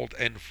that old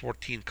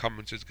N14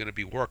 Cummins is going to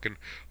be working,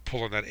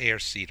 pulling that air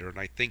seeder. And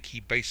I think he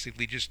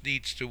basically just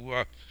needs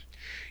to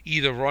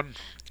either run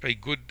a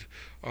good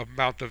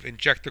amount of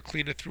injector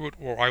cleaner through it,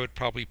 or I would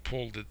probably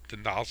pull the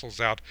nozzles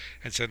out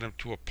and send them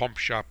to a pump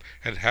shop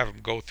and have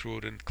them go through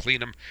it and clean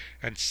them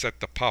and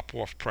set the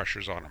pop-off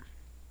pressures on them.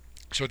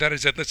 So that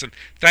is it. Listen,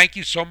 thank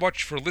you so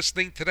much for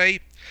listening today,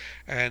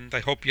 and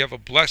I hope you have a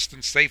blessed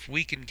and safe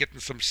week and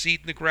getting some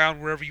seed in the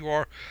ground wherever you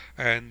are.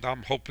 And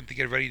I'm hoping to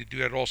get ready to do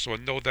that also,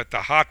 and know that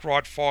the hot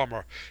rod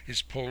farmer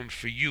is pulling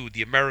for you,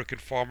 the American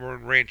farmer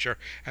and rancher,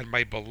 and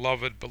my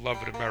beloved,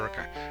 beloved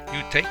America.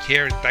 You take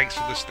care, and thanks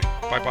for listening.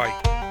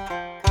 Bye-bye.